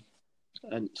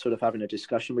 and sort of having a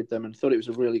discussion with them, and thought it was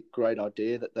a really great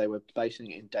idea that they were basing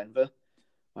it in Denver.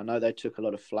 I know they took a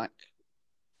lot of flack,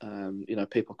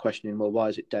 people questioning, well, why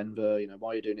is it Denver? Why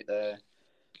are you doing it there?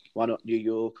 Why not New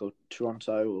York or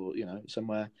Toronto or,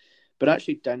 somewhere? But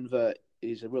actually Denver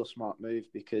is a real smart move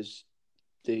because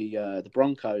the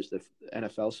Broncos, the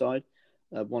NFL side,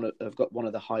 have got one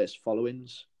of the highest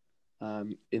followings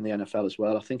in the NFL as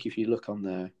well. I think if you look on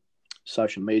their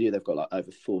social media, they've got like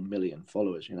over 4 million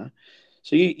followers,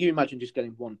 So you imagine just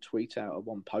getting one tweet out or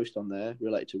one post on there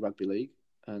related to rugby league.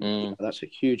 And that's a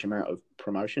huge amount of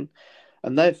promotion.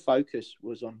 And their focus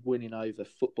was on winning over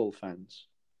football fans,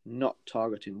 not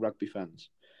targeting rugby fans.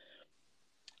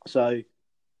 So,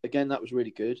 again, that was really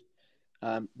good.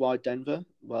 Why Denver?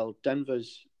 Well,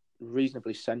 Denver's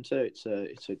reasonably centre. It's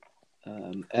a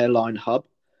airline hub.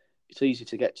 It's easy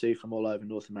to get to from all over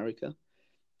North America.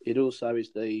 It also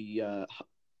is the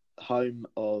home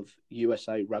of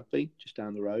USA Rugby, just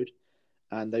down the road.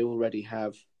 And they already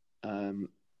have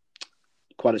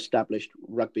quite established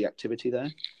rugby activity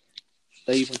there.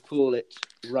 They even call it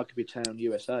Rugby Town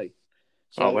USA.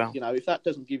 So, if that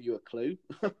doesn't give you a clue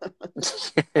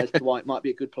as to why it might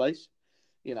be a good place,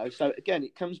 So, again,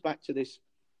 it comes back to this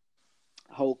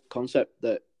whole concept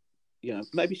that,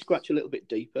 maybe scratch a little bit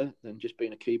deeper than just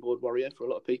being a keyboard warrior for a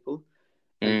lot of people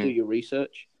and do your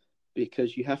research,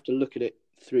 because you have to look at it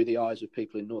through the eyes of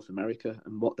people in North America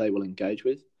and what they will engage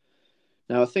with.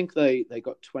 Now, I think they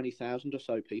got 20,000 or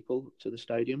so people to the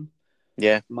stadium.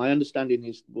 Yeah. My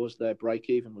understanding was their break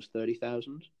even was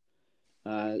 30,000.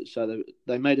 So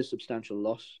they made a substantial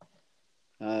loss.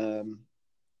 I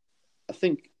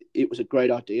think it was a great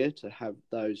idea to have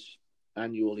those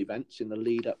annual events in the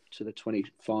lead up to the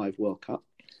 25 World Cup.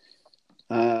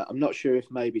 I'm not sure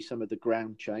if maybe some of the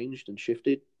ground changed and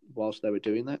shifted whilst they were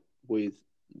doing that with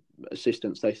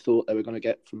assistance they thought they were going to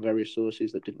get from various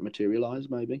sources that didn't materialise,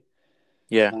 maybe.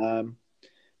 Yeah.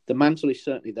 The mantle is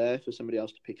certainly there for somebody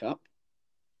else to pick up.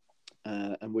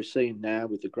 And we're seeing now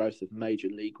with the growth of Major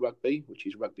League Rugby, which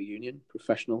is rugby union,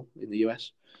 professional in the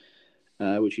US,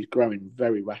 which is growing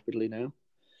very rapidly now.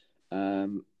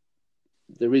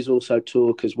 There is also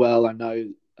talk as well, I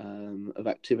know, of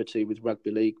activity with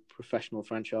rugby league professional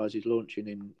franchises launching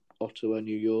in Ottawa,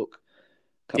 New York,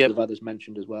 a couple of others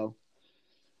mentioned as well.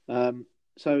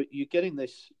 So you're getting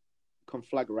this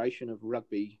conflagration of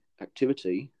rugby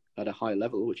activity at a high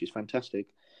level, which is fantastic.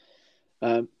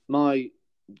 My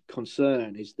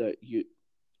concern is that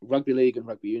rugby league and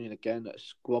rugby union again are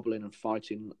squabbling and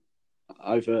fighting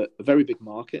over a very big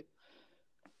market,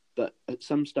 but at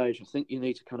some stage I think you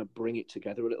need to kind of bring it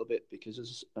together a little bit,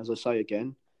 because as I say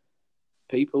again,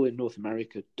 people in North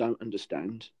America don't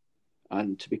understand,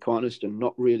 and to be quite honest, are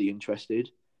not really interested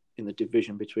in the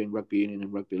division between rugby union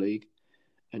and rugby league.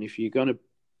 And if you're going to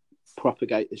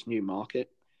propagate this new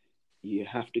market, you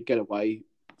have to get away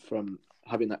from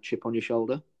having that chip on your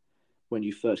shoulder when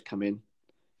you first come in.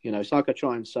 It's like I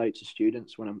try and say to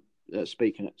students when I'm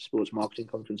speaking at sports marketing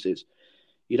conferences,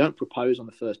 you don't propose on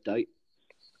the first date,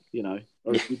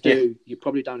 or if you do, you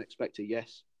probably don't expect a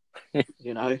yes,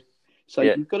 So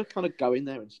you've got to kind of go in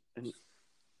there and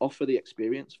offer the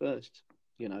experience first,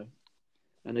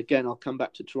 And again, I'll come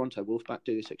back to Toronto. Wolfpack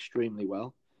do this extremely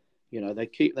well. They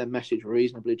keep their message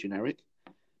reasonably generic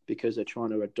because they're trying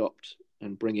to adopt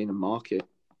and bring in a market.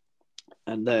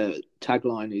 and their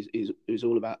tagline is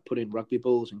all about putting rugby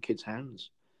balls in kids' hands.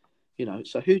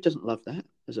 So who doesn't love that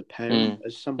as a parent,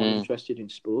 as someone interested in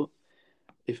sport?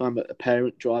 If I'm a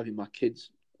parent driving my kids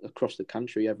across the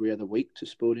country every other week to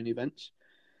sporting events,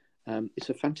 it's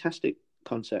a fantastic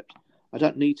concept. I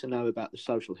don't need to know about the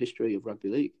social history of rugby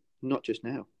league, not just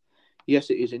now. Yes,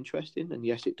 it is interesting, and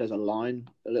yes, it does align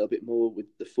a little bit more with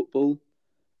the football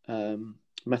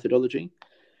methodology.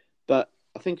 But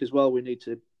I think as well we need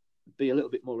to be a little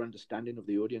bit more understanding of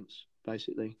the audience,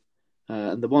 basically.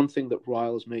 And the one thing that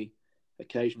riles me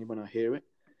occasionally when I hear it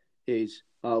is,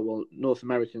 North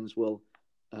Americans will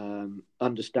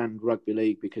understand rugby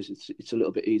league because it's a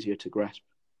little bit easier to grasp.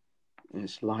 And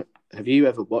it's like, have you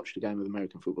ever watched a game of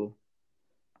American football?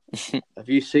 Have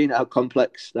you seen how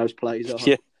complex those plays are?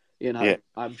 Yeah. Yeah.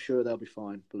 I'm sure they'll be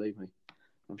fine. Believe me,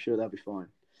 I'm sure they'll be fine.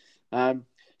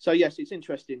 So yes, it's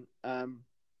interesting.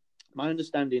 My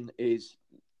understanding is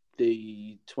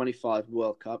the 25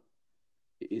 World Cup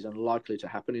is unlikely to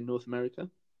happen in North America.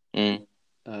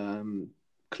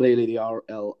 Clearly, the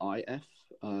RLIF,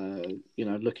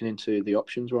 looking into the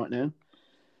options right now.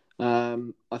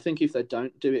 I think if they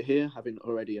don't do it here, having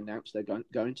already announced they're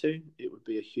going to, it would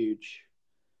be a huge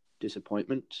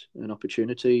disappointment and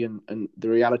opportunity. And the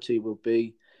reality will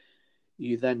be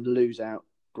you then lose out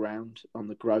ground on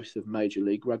the growth of Major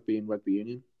League Rugby and Rugby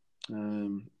Union,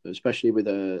 especially with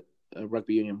a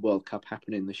Rugby Union World Cup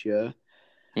happening this year.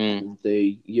 And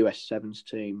the US Sevens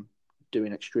team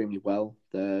doing extremely well.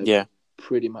 They're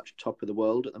pretty much top of the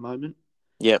world at the moment.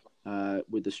 Yep.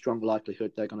 With the strong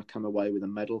likelihood they're going to come away with a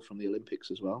medal from the Olympics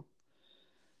as well.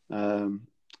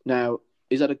 Now,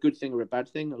 is that a good thing or a bad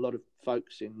thing? A lot of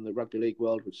folks in the rugby league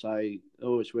world would say,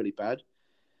 it's really bad.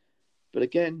 But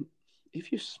again,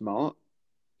 if you're smart,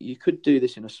 you could do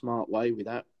this in a smart way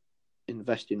without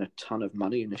investing a ton of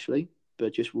money initially,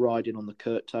 but just riding on the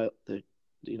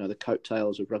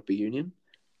coattails of rugby union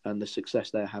and the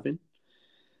success they're having.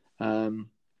 And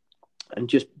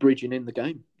just bridging in the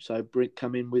game. So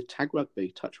come in with tag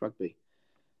rugby, touch rugby,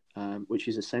 which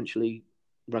is essentially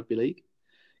rugby league.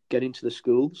 Get into the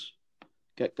schools,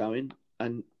 get going,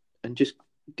 and just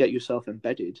get yourself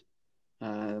embedded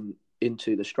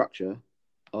into the structure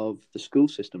of the school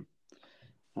system,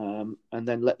 and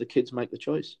then let the kids make the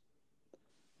choice.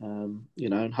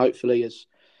 And hopefully as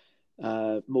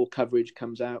more coverage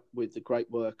comes out with the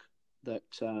great work that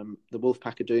the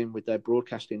Wolfpack are doing with their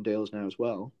broadcasting deals now as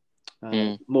well,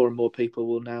 more and more people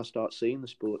will now start seeing the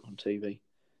sport on TV.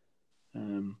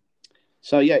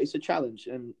 So yeah, it's a challenge,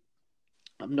 and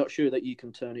I'm not sure that you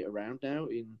can turn it around now.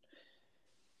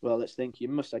 Let's think.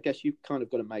 I guess you've kind of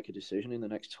got to make a decision in the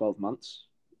next 12 months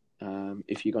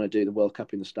if you're going to do the World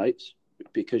Cup in the States,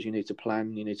 because you need to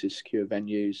plan, you need to secure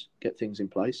venues, get things in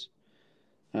place.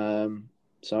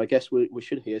 So I guess we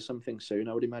should hear something soon,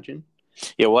 I would imagine.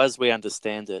 Yeah, well, as we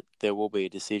understand it, there will be a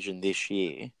decision this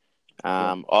year.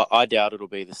 I doubt it'll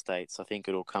be the States. I think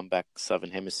it'll come back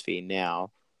Southern Hemisphere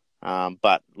now.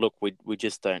 But look, we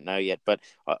just don't know yet. But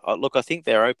I think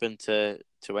they're open to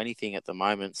anything at the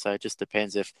moment. So it just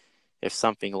depends if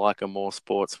something like a More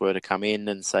Sports were to come in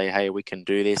and say, hey, we can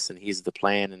do this, and here's the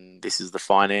plan, and this is the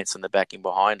finance and the backing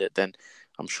behind it, then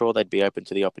I'm sure they'd be open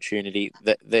to the opportunity.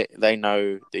 They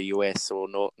know the US or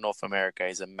North America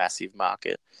is a massive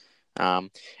market.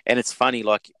 And it's funny,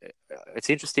 like,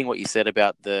 it's interesting what you said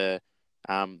about the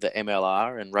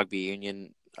MLR and rugby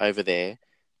union over there,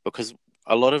 because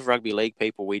a lot of rugby league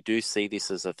people, we do see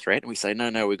this as a threat, and we say,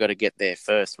 no, we've got to get there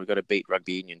first. We've got to beat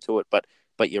rugby union to it. But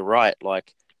you're right,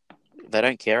 like, they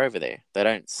don't care over there. They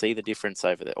don't see the difference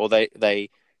over there, or they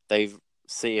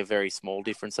see a very small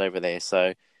difference over there.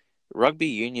 So rugby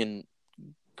union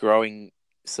growing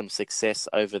some success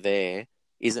over there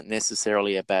isn't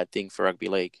necessarily a bad thing for rugby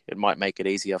league. It might make it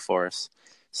easier for us.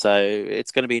 So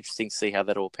it's going to be interesting to see how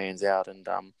that all pans out. And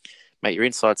mate, your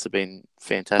insights have been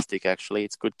fantastic. Actually,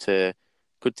 it's good to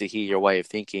hear your way of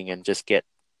thinking and just get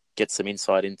some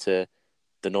insight into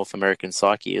the North American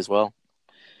psyche as well.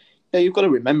 Yeah, you've got to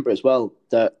remember as well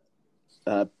that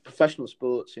professional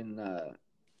sports in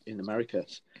America,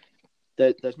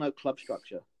 there's no club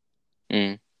structure.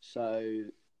 So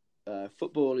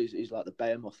football is like the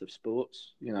behemoth of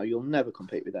sports. You'll never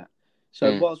compete with that.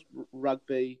 So whilst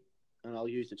rugby, and I'll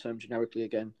use the term generically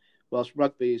again, whilst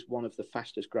rugby is one of the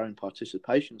fastest growing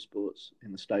participation sports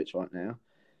in the States right now,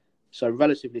 so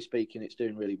relatively speaking, it's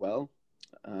doing really well.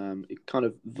 It kind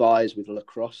of vies with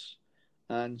lacrosse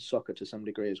and soccer to some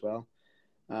degree as well.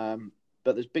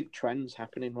 But there's big trends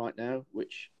happening right now,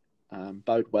 which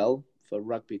bode well for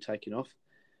rugby taking off.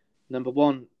 Number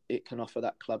one, it can offer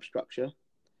that club structure.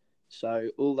 So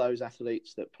all those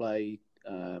athletes that play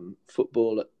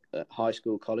football at high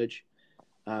school, college.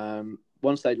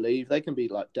 Once they leave, they can be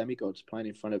like demigods playing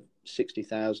in front of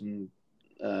 60,000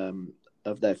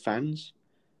 of their fans.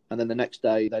 And then the next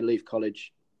day they leave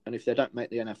college. And if they don't make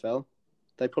the NFL,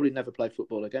 they probably never play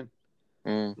football again.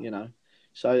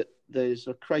 So there's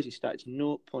a crazy stat. It's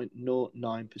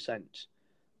 0.09%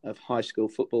 of high school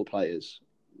football players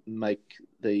make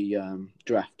the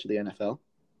draft to the NFL.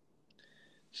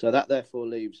 So that therefore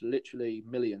leaves literally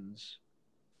millions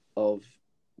of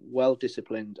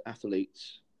well-disciplined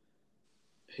athletes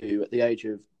who at the age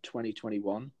of 20,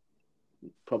 21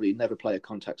 probably never play a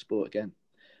contact sport again.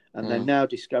 And they're now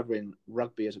discovering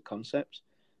rugby as a concept.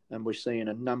 And we're seeing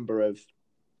a number of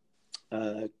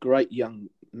great young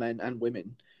men and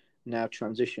women now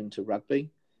transition to rugby.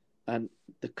 And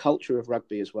the culture of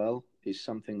rugby as well is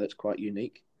something that's quite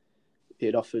unique.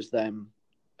 It offers them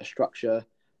a structure,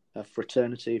 a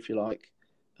fraternity, if you like,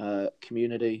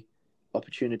 community,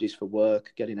 opportunities for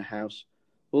work, getting a house,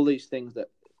 all these things that,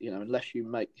 unless you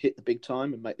hit the big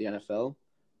time and make the NFL,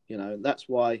 that's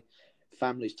why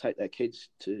families take their kids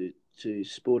to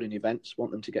sporting events,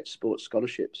 want them to get sports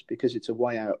scholarships, because it's a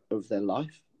way out of their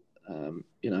life.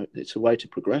 It's a way to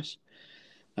progress.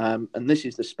 And this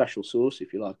is the special sauce,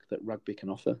 if you like, that rugby can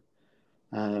offer.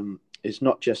 It's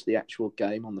not just the actual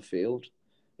game on the field,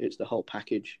 it's the whole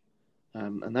package.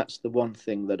 And that's the one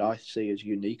thing that I see as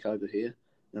unique over here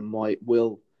and why it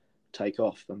will take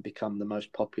off and become the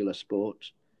most popular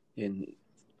sport in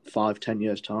 5-10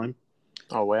 years' time.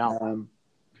 Oh, wow.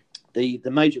 The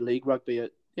Major League Rugby,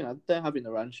 they're having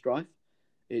their own strife.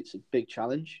 It's a big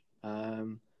challenge.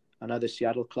 I know the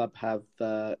Seattle club have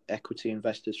equity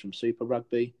investors from Super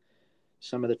Rugby.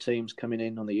 Some of the teams coming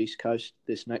in on the East Coast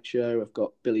this next year have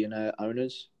got billionaire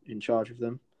owners in charge of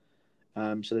them.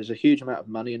 So there's a huge amount of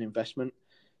money and investment.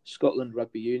 Scotland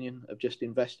Rugby Union have just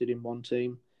invested in one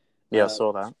team. Yeah, I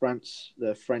saw that. France,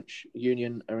 the French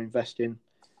Union are investing.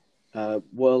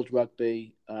 World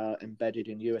Rugby embedded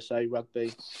in USA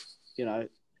Rugby.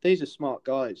 These are smart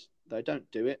guys. They don't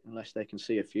do it unless they can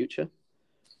see a future.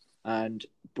 And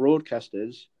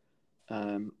broadcasters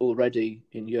already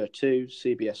in year 2,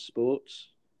 CBS Sports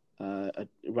are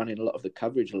running a lot of the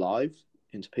coverage live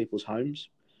into people's homes.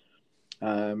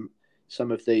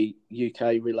 Some of the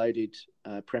UK-related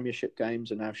Premiership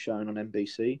games are now shown on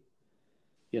NBC.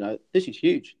 This is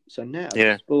huge. So now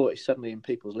the sport is suddenly in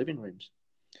people's living rooms.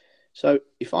 So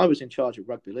if I was in charge of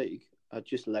Rugby League, I'd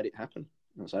just let it happen.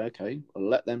 I'd say, okay, I'll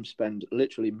let them spend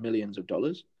literally millions of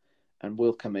dollars and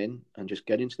we'll come in and just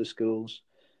get into the schools.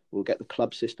 We'll get the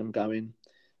club system going.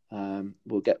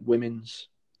 We'll get women's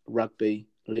rugby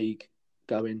league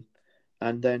going.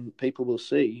 And then people will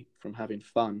see from having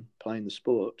fun playing the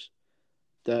sport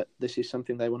that this is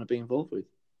something they want to be involved with.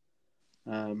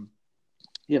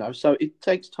 So it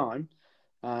takes time.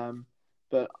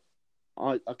 But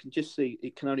I can just see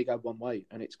it can only go one way,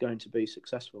 and it's going to be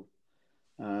successful.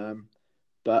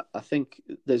 But I think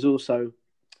there's also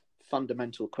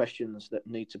fundamental questions that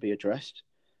need to be addressed.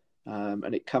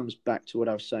 And it comes back to what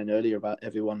I was saying earlier about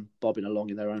everyone bobbing along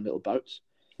in their own little boats.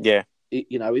 Yeah.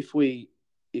 If we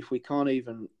can't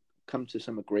even come to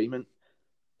some agreement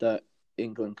that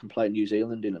England can play New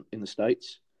Zealand in the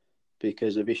States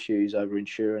because of issues over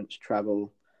insurance,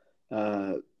 travel,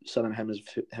 Southern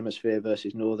Hemisphere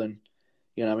versus Northern,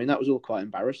 that was all quite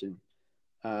embarrassing.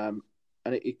 And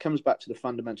it comes back to the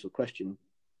fundamental question,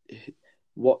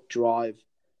 what drive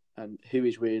and who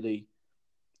is really,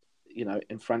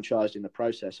 enfranchised in the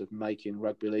process of making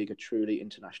rugby league a truly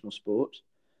international sport?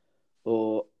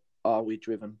 Or are we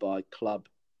driven by club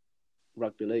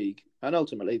rugby league? And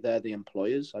ultimately, they're the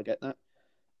employers, I get that,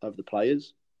 of the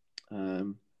players.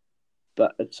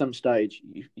 But at some stage,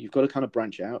 you've got to kind of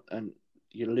branch out, and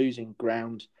you're losing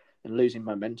ground and losing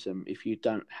momentum if you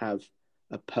don't have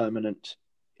a permanent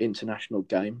international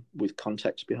game with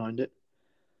context behind it.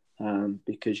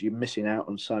 Because you're missing out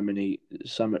on so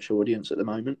much audience at the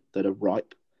moment that are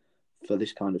ripe for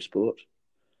this kind of sport.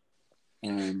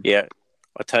 Yeah,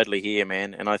 I totally hear,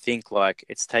 man. And I think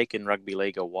it's taken rugby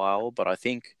league a while, but I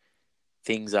think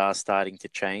things are starting to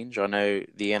change. I know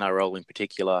the NRL in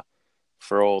particular,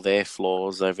 for all their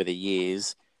flaws over the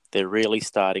years, they're really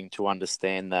starting to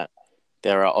understand that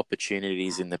there are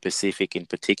opportunities in the Pacific in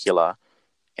particular.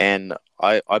 And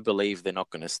I believe they're not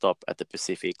going to stop at the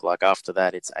Pacific. After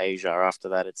that, it's Asia. After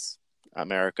that, it's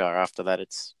America. After that,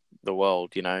 it's the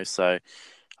world, So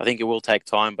I think it will take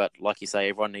time. But like you say,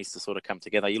 everyone needs to sort of come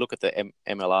together. You look at the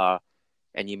MLR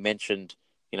and you mentioned,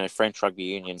 French Rugby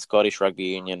Union, Scottish Rugby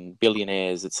Union,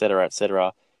 billionaires, et cetera, et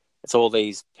cetera. It's all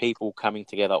these people coming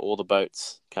together, all the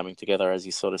boats coming together, as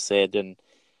you sort of said. And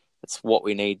it's what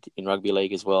we need in rugby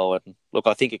league as well. And look,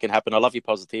 I think it can happen. I love your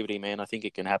positivity, man. I think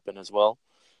it can happen as well.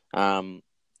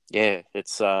 Yeah,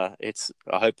 it's I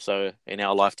hope so in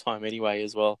our lifetime anyway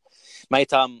as well,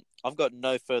 mate. I've got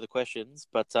no further questions,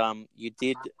 but you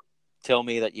did tell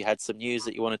me that you had some news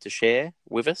that you wanted to share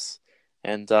with us,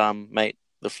 and mate,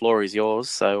 the floor is yours.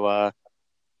 So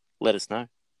let us know.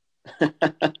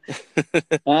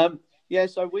 Yeah,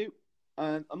 so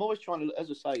I'm always trying to, as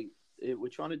I say, we're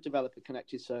trying to develop a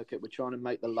connected circuit. We're trying to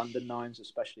make the London Nines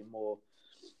especially more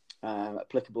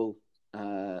applicable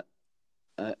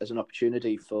as an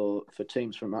opportunity for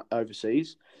teams from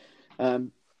overseas.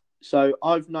 So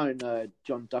I've known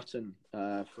John Dutton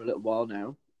for a little while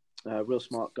now. Real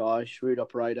smart guy, shrewd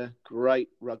operator, great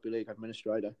rugby league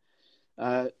administrator.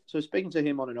 So speaking to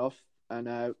him on and off,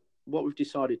 and what we've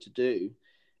decided to do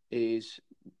is,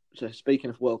 so speaking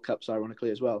of World Cups, ironically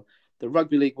as well, the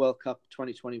Rugby League World Cup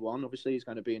 2021 obviously is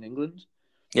going to be in England.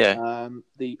 Yeah.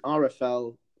 The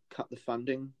RFL cut the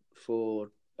funding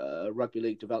for rugby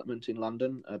league development in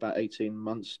London about 18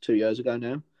 months, 2 years ago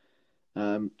now.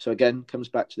 So again, comes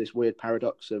back to this weird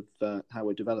paradox of how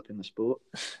we're developing the sport.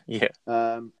 Yeah.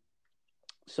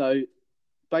 So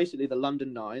basically the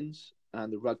London Nines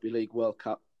and the Rugby League World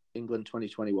Cup England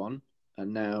 2021 are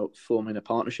now forming a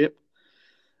partnership.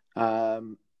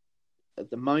 At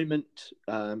the moment,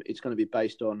 it's going to be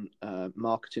based on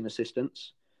marketing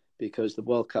assistance because the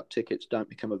World Cup tickets don't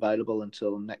become available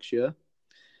until next year.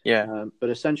 Yeah. But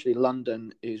essentially,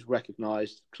 London is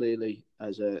recognised clearly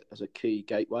as a key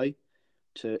gateway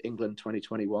to England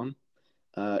 2021.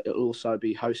 It'll also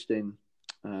be hosting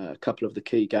a couple of the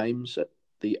key games at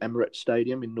the Emirates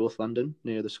Stadium in North London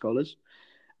near the Scholars,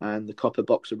 and the Copper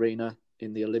Box Arena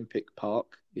in the Olympic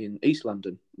Park in East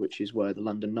London, which is where the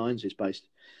London Nines is based.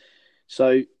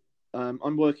 So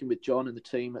I'm working with John and the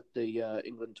team at the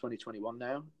England 2021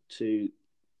 now to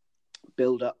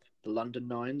build up the London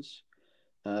Nines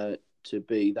to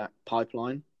be that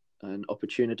pipeline, an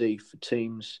opportunity for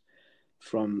teams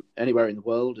from anywhere in the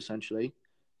world, essentially,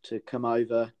 to come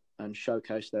over and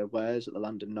showcase their wares at the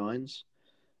London Nines.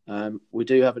 We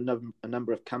do have a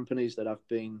number of companies that I've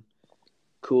been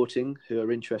courting who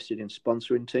are interested in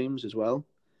sponsoring teams as well.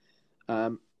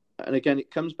 And again, it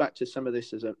comes back to some of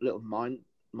this as a little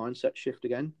mindset shift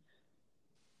again.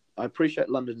 I appreciate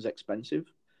London's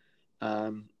expensive,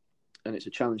 and it's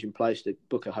a challenging place to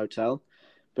book a hotel.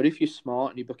 But if you're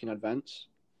smart and you book in advance,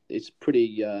 it's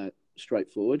pretty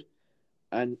straightforward.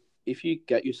 And if you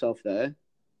get yourself there,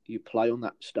 you play on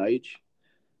that stage,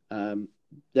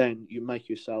 then you make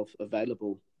yourself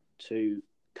available to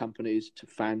companies, to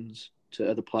fans, to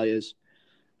other players.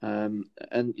 And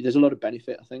there's a lot of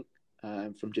benefit, I think,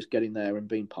 from just getting there and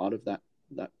being part of that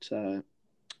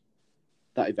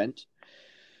event.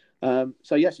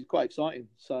 So yes, it's quite exciting.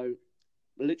 So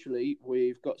literally,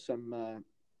 we've got some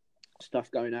stuff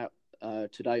going out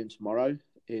today and tomorrow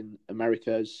in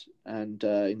Americas and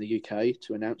in the UK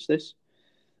to announce this.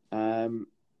 And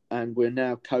we're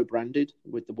now co-branded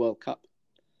with the World Cup.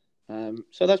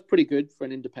 So that's pretty good for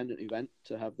an independent event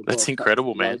to have the That's World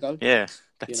incredible, Cup man. logo. Yeah,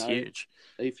 that's huge.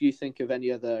 If you think of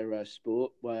any other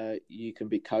sport where you can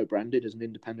be co-branded as an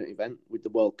independent event with the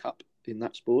World Cup in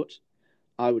that sport,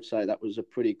 I would say that was a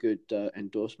pretty good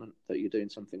endorsement that you're doing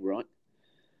something right.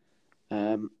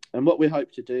 And what we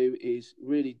hope to do is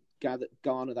really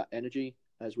garner that energy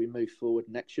as we move forward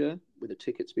next year with the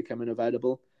tickets becoming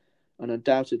available. And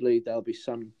undoubtedly, there'll be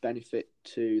some benefit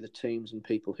to the teams and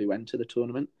people who enter the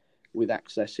tournament with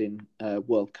accessing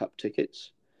World Cup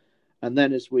tickets. And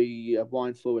then as we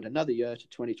wind forward another year to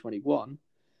 2021,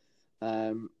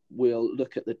 we'll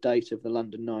look at the date of the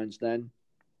London Nines then,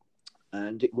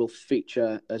 and it will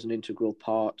feature as an integral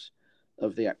part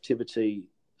of the activity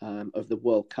of the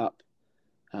World Cup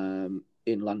in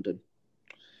London.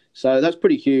 So that's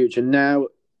pretty huge. And now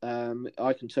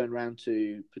I can turn around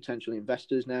to potential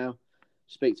investors now,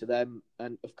 speak to them,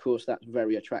 and of course that's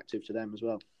very attractive to them as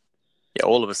well. Yeah,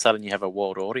 all of a sudden you have a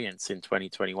world audience in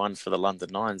 2021 for the London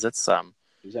Nines. That's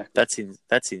exactly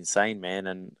that's insane, man.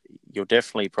 And you'll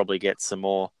definitely probably get some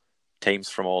more teams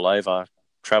from all over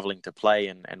traveling to play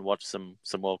and watch some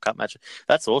World Cup matches.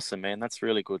 That's awesome, man. That's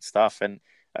really good stuff. And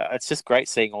it's just great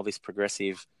seeing all this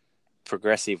progressive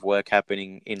work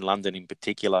happening in London in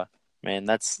particular, man.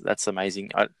 That's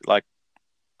amazing.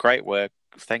 Great work.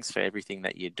 Thanks for everything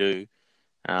that you do,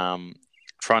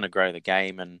 trying to grow the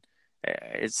game, and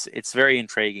it's very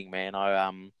intriguing, man.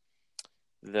 I've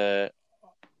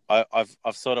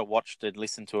sort of watched and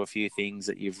listened to a few things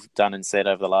that you've done and said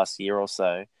over the last year or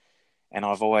so, and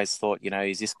I've always thought,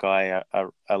 is this guy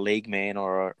a league man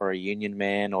or a union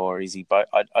man, or is he both?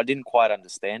 I didn't quite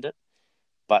understand it,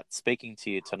 But speaking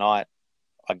to you tonight,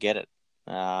 I get it.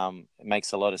 It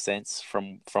makes a lot of sense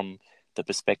from the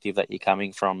perspective that you're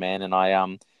coming from, man.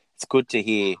 And it's good to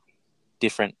hear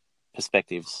different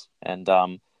perspectives. And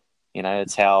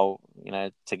it's how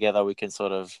together we can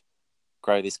sort of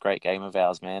grow this great game of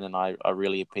ours, man. And I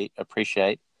really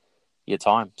appreciate your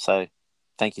time. So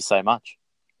thank you so much.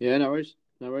 Yeah, no worries.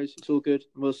 It's all good.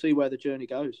 We'll see where the journey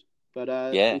goes. But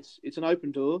it's an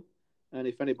open door. And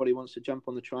if anybody wants to jump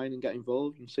on the train and get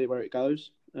involved and see where it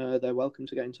goes, they're welcome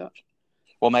to get in touch.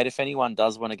 Well, mate, if anyone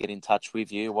does want to get in touch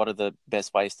with you, what are the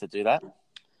best ways to do that?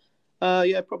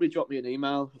 Probably drop me an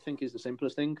email, I think is the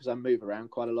simplest thing, because I move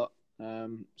around quite a lot.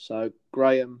 So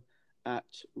Graham at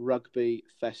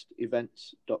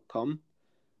rugbyfestevents.com.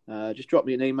 Just drop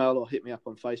me an email or hit me up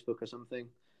on Facebook or something.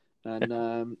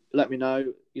 And let me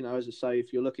know, as I say,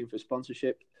 if you're looking for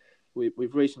sponsorship.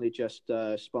 We've recently just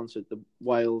sponsored the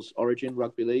Wales Origin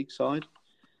Rugby League side.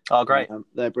 Oh, great.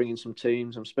 They're bringing some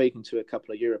teams. I'm speaking to a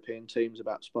couple of European teams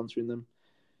about sponsoring them.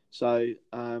 So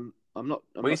were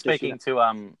you speaking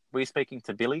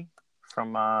to Billy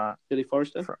from Billy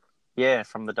Forrester?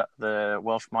 From the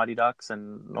Welsh Mighty Ducks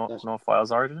and North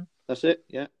Wales Origin? That's it,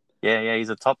 yeah. Yeah,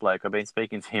 he's a top bloke. I've been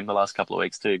speaking to him the last couple of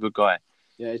weeks too. Good guy.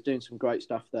 Yeah, he's doing some great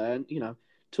stuff there. And,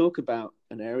 talk about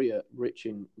an area rich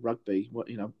in rugby. What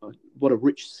a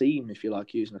rich seam, if you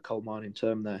like, using a coal mining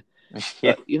term there.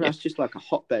 Yeah. But, it's just like a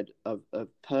hotbed of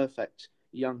perfect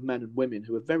young men and women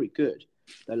who are very good.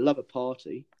 They love a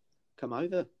party. Come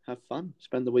over, have fun,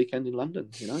 spend the weekend in London,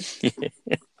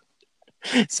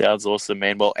 Sounds awesome,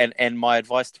 man. Well, and my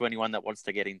advice to anyone that wants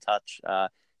to get in touch,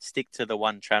 stick to the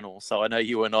one channel. So I know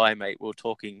you and I, mate, we're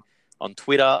talking on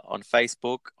Twitter, on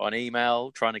Facebook, on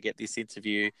email, trying to get this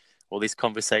interview or this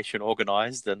conversation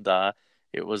organised, and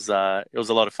it was a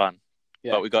lot of fun.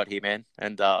 Yeah. But we got here, man,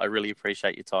 and I really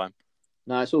appreciate your time.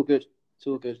 No, it's all good.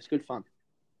 It's good fun.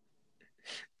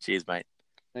 Cheers, mate.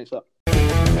 Thanks a lot.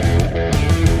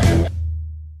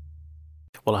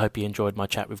 Well, I hope you enjoyed my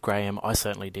chat with Graham. I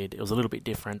certainly did. It was a little bit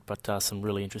different, but some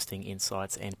really interesting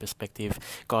insights and perspective.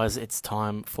 Guys, it's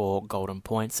time for Golden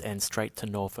Points and straight to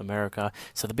North America.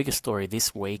 So the biggest story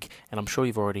this week, and I'm sure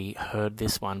you've already heard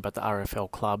this one, but the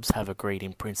RFL clubs have agreed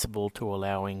in principle to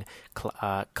allowing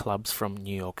clubs from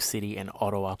New York City and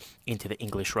Ottawa into the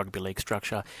English Rugby League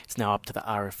structure. It's now up to the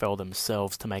RFL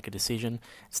themselves to make a decision.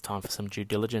 It's time for some due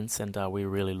diligence, and we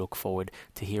really look forward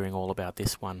to hearing all about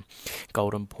this one.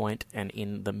 Golden Point and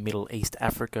in the Middle East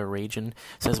Africa region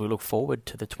says we look forward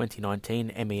to the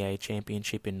 2019 MEA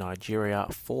Championship in Nigeria.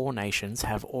 4 nations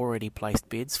have already placed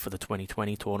bids for the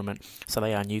 2020 tournament, so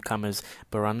they are newcomers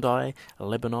Burundi,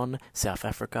 Lebanon, South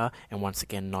Africa, and once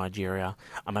again Nigeria.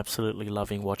 I'm absolutely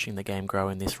loving watching the game grow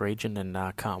in this region, and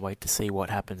can't wait to see what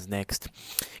happens next.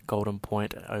 Golden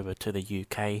Point over to the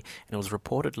UK, and it was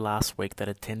reported last week that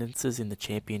attendances in the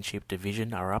Championship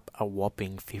division are up a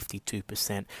whopping 52%.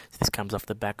 So this comes off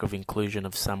the back of inclusion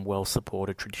of some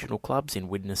well-supported traditional clubs in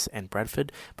Widnes and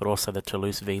Bradford, but also the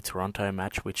Toulouse v Toronto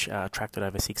match, which attracted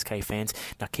over 6k fans.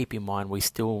 Now keep in mind, we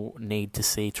still need to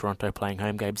see Toronto playing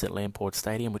home games at Lamport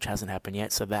Stadium, which hasn't happened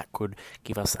yet, so that could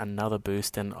give us another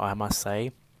boost. And I must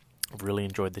say, I've really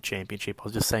enjoyed the Championship. I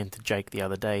was just saying to Jake the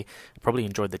other day, I probably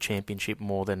enjoyed the Championship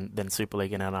more than Super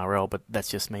League and NRL, but that's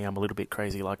just me. I'm a little bit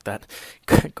crazy like that.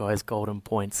 Guys, Golden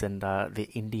Points and the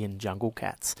Indian Jungle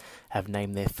Cats have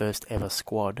named their first ever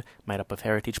squad made up of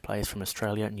heritage players from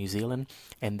Australia and New Zealand,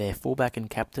 and their fullback and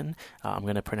captain, I'm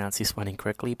going to pronounce this one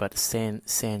incorrectly, but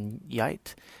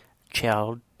Sanyate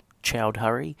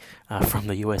Chowdhury from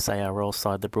the USARL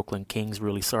side, the Brooklyn Kings.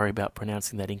 Really sorry about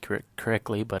pronouncing that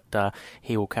incorrectly, but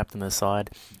he will captain the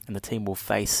side, and the team will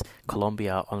face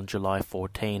Colombia on July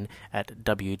 14 at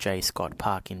WJ Scott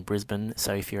Park in Brisbane.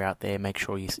 So if you're out there, make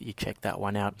sure you check that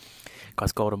one out.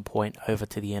 Guys, Golden Point over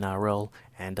to the NRL,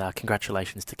 and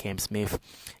congratulations to Cam Smith.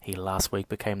 He last week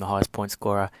became the highest point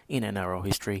scorer in NRL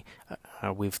history.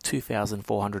 With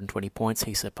 2,420 points,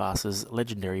 he surpasses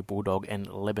legendary Bulldog and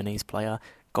Lebanese player,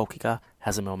 goal kicker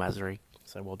Hazem El Masri.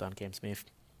 So well done, Cam Smith.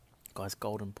 Guys,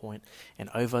 Golden Point. And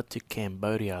over to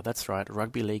Cambodia. That's right,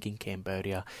 Rugby League in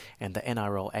Cambodia and the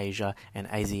NRL Asia and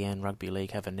ASEAN Rugby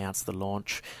League have announced the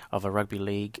launch of a rugby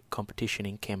league competition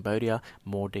in Cambodia.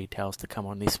 More details to come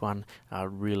on this one.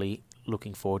 Really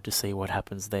looking forward to see what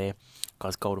happens there.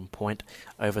 Guys, Golden Point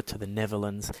over to the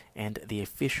Netherlands, and the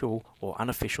official or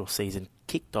unofficial season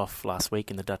kicked off last week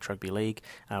in the Dutch Rugby League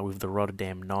with the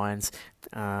Rotterdam Nines.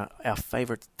 Our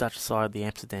favourite Dutch side, the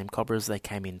Amsterdam Cobras, they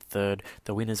came in third.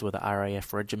 The winners were the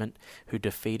RAF Regiment, who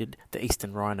defeated the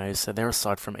Eastern Rhinos. So they're a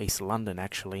side from East London,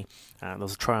 actually. There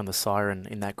was a try on the siren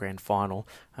in that grand final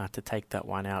to take that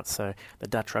one out. So the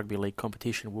Dutch Rugby League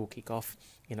competition will kick off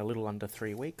in a little under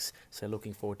 3 weeks. So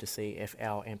looking forward to see if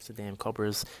our Amsterdam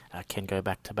Cobras can go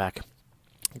back to back.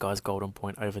 Guys, Golden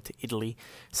Point over to Italy.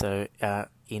 So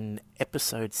in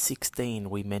episode 16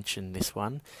 we mentioned this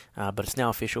one, but it's now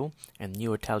official, and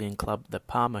new Italian club, the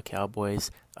Parma Cowboys,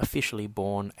 officially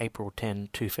born April 10,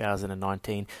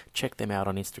 2019. Check them out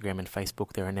on Instagram and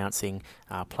Facebook. They're announcing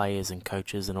players and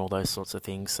coaches and all those sorts of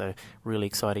things, so really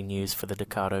exciting news for the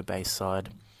Ducato-based side.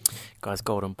 Guys,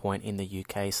 Golden Point in the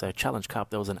UK. So Challenge Cup,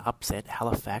 there was an upset.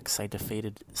 Halifax, they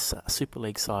defeated Super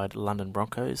League side London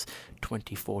Broncos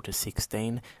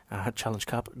 24-16. Challenge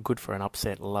Cup, good for an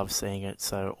upset. Love seeing it.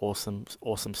 So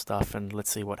awesome stuff. And let's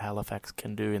see what Halifax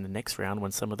can do in the next round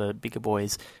when some of the bigger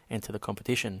boys enter the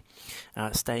competition.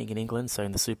 Staying in England, so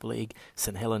in the Super League,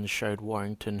 St Helens showed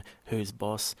Warrington who's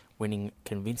boss, winning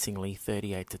convincingly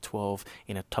 38-12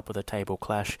 in a top-of-the-table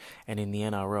clash. And in the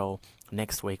NRL,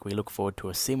 next week we look forward to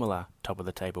a similar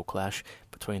top-of-the-table clash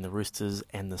between the Roosters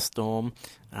and the Storm.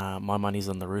 My money's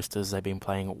on the Roosters. They've been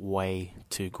playing way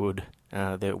too good.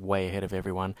 They're way ahead of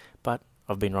everyone, but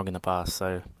I've been wrong in the past,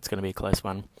 so it's going to be a close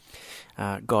one.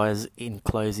 Guys, in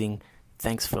closing,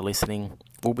 thanks for listening.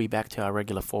 We'll be back to our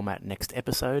regular format next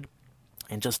episode.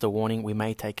 And just a warning, we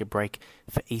may take a break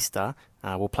for Easter.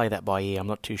 We'll play that by ear. I'm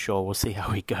not too sure. We'll see how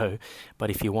we go. But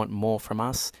if you want more from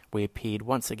us, we appeared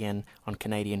once again on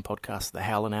Canadian podcast The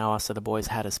Howlin' Hour. So the boys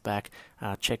had us back.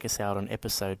 Check us out on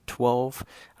episode 12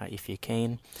 if you're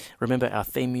keen. Remember, our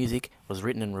theme music was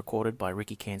written and recorded by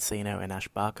Ricky Cancino and Ash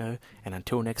Barco. And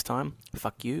until next time,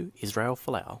 fuck you, Israel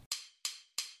Folau.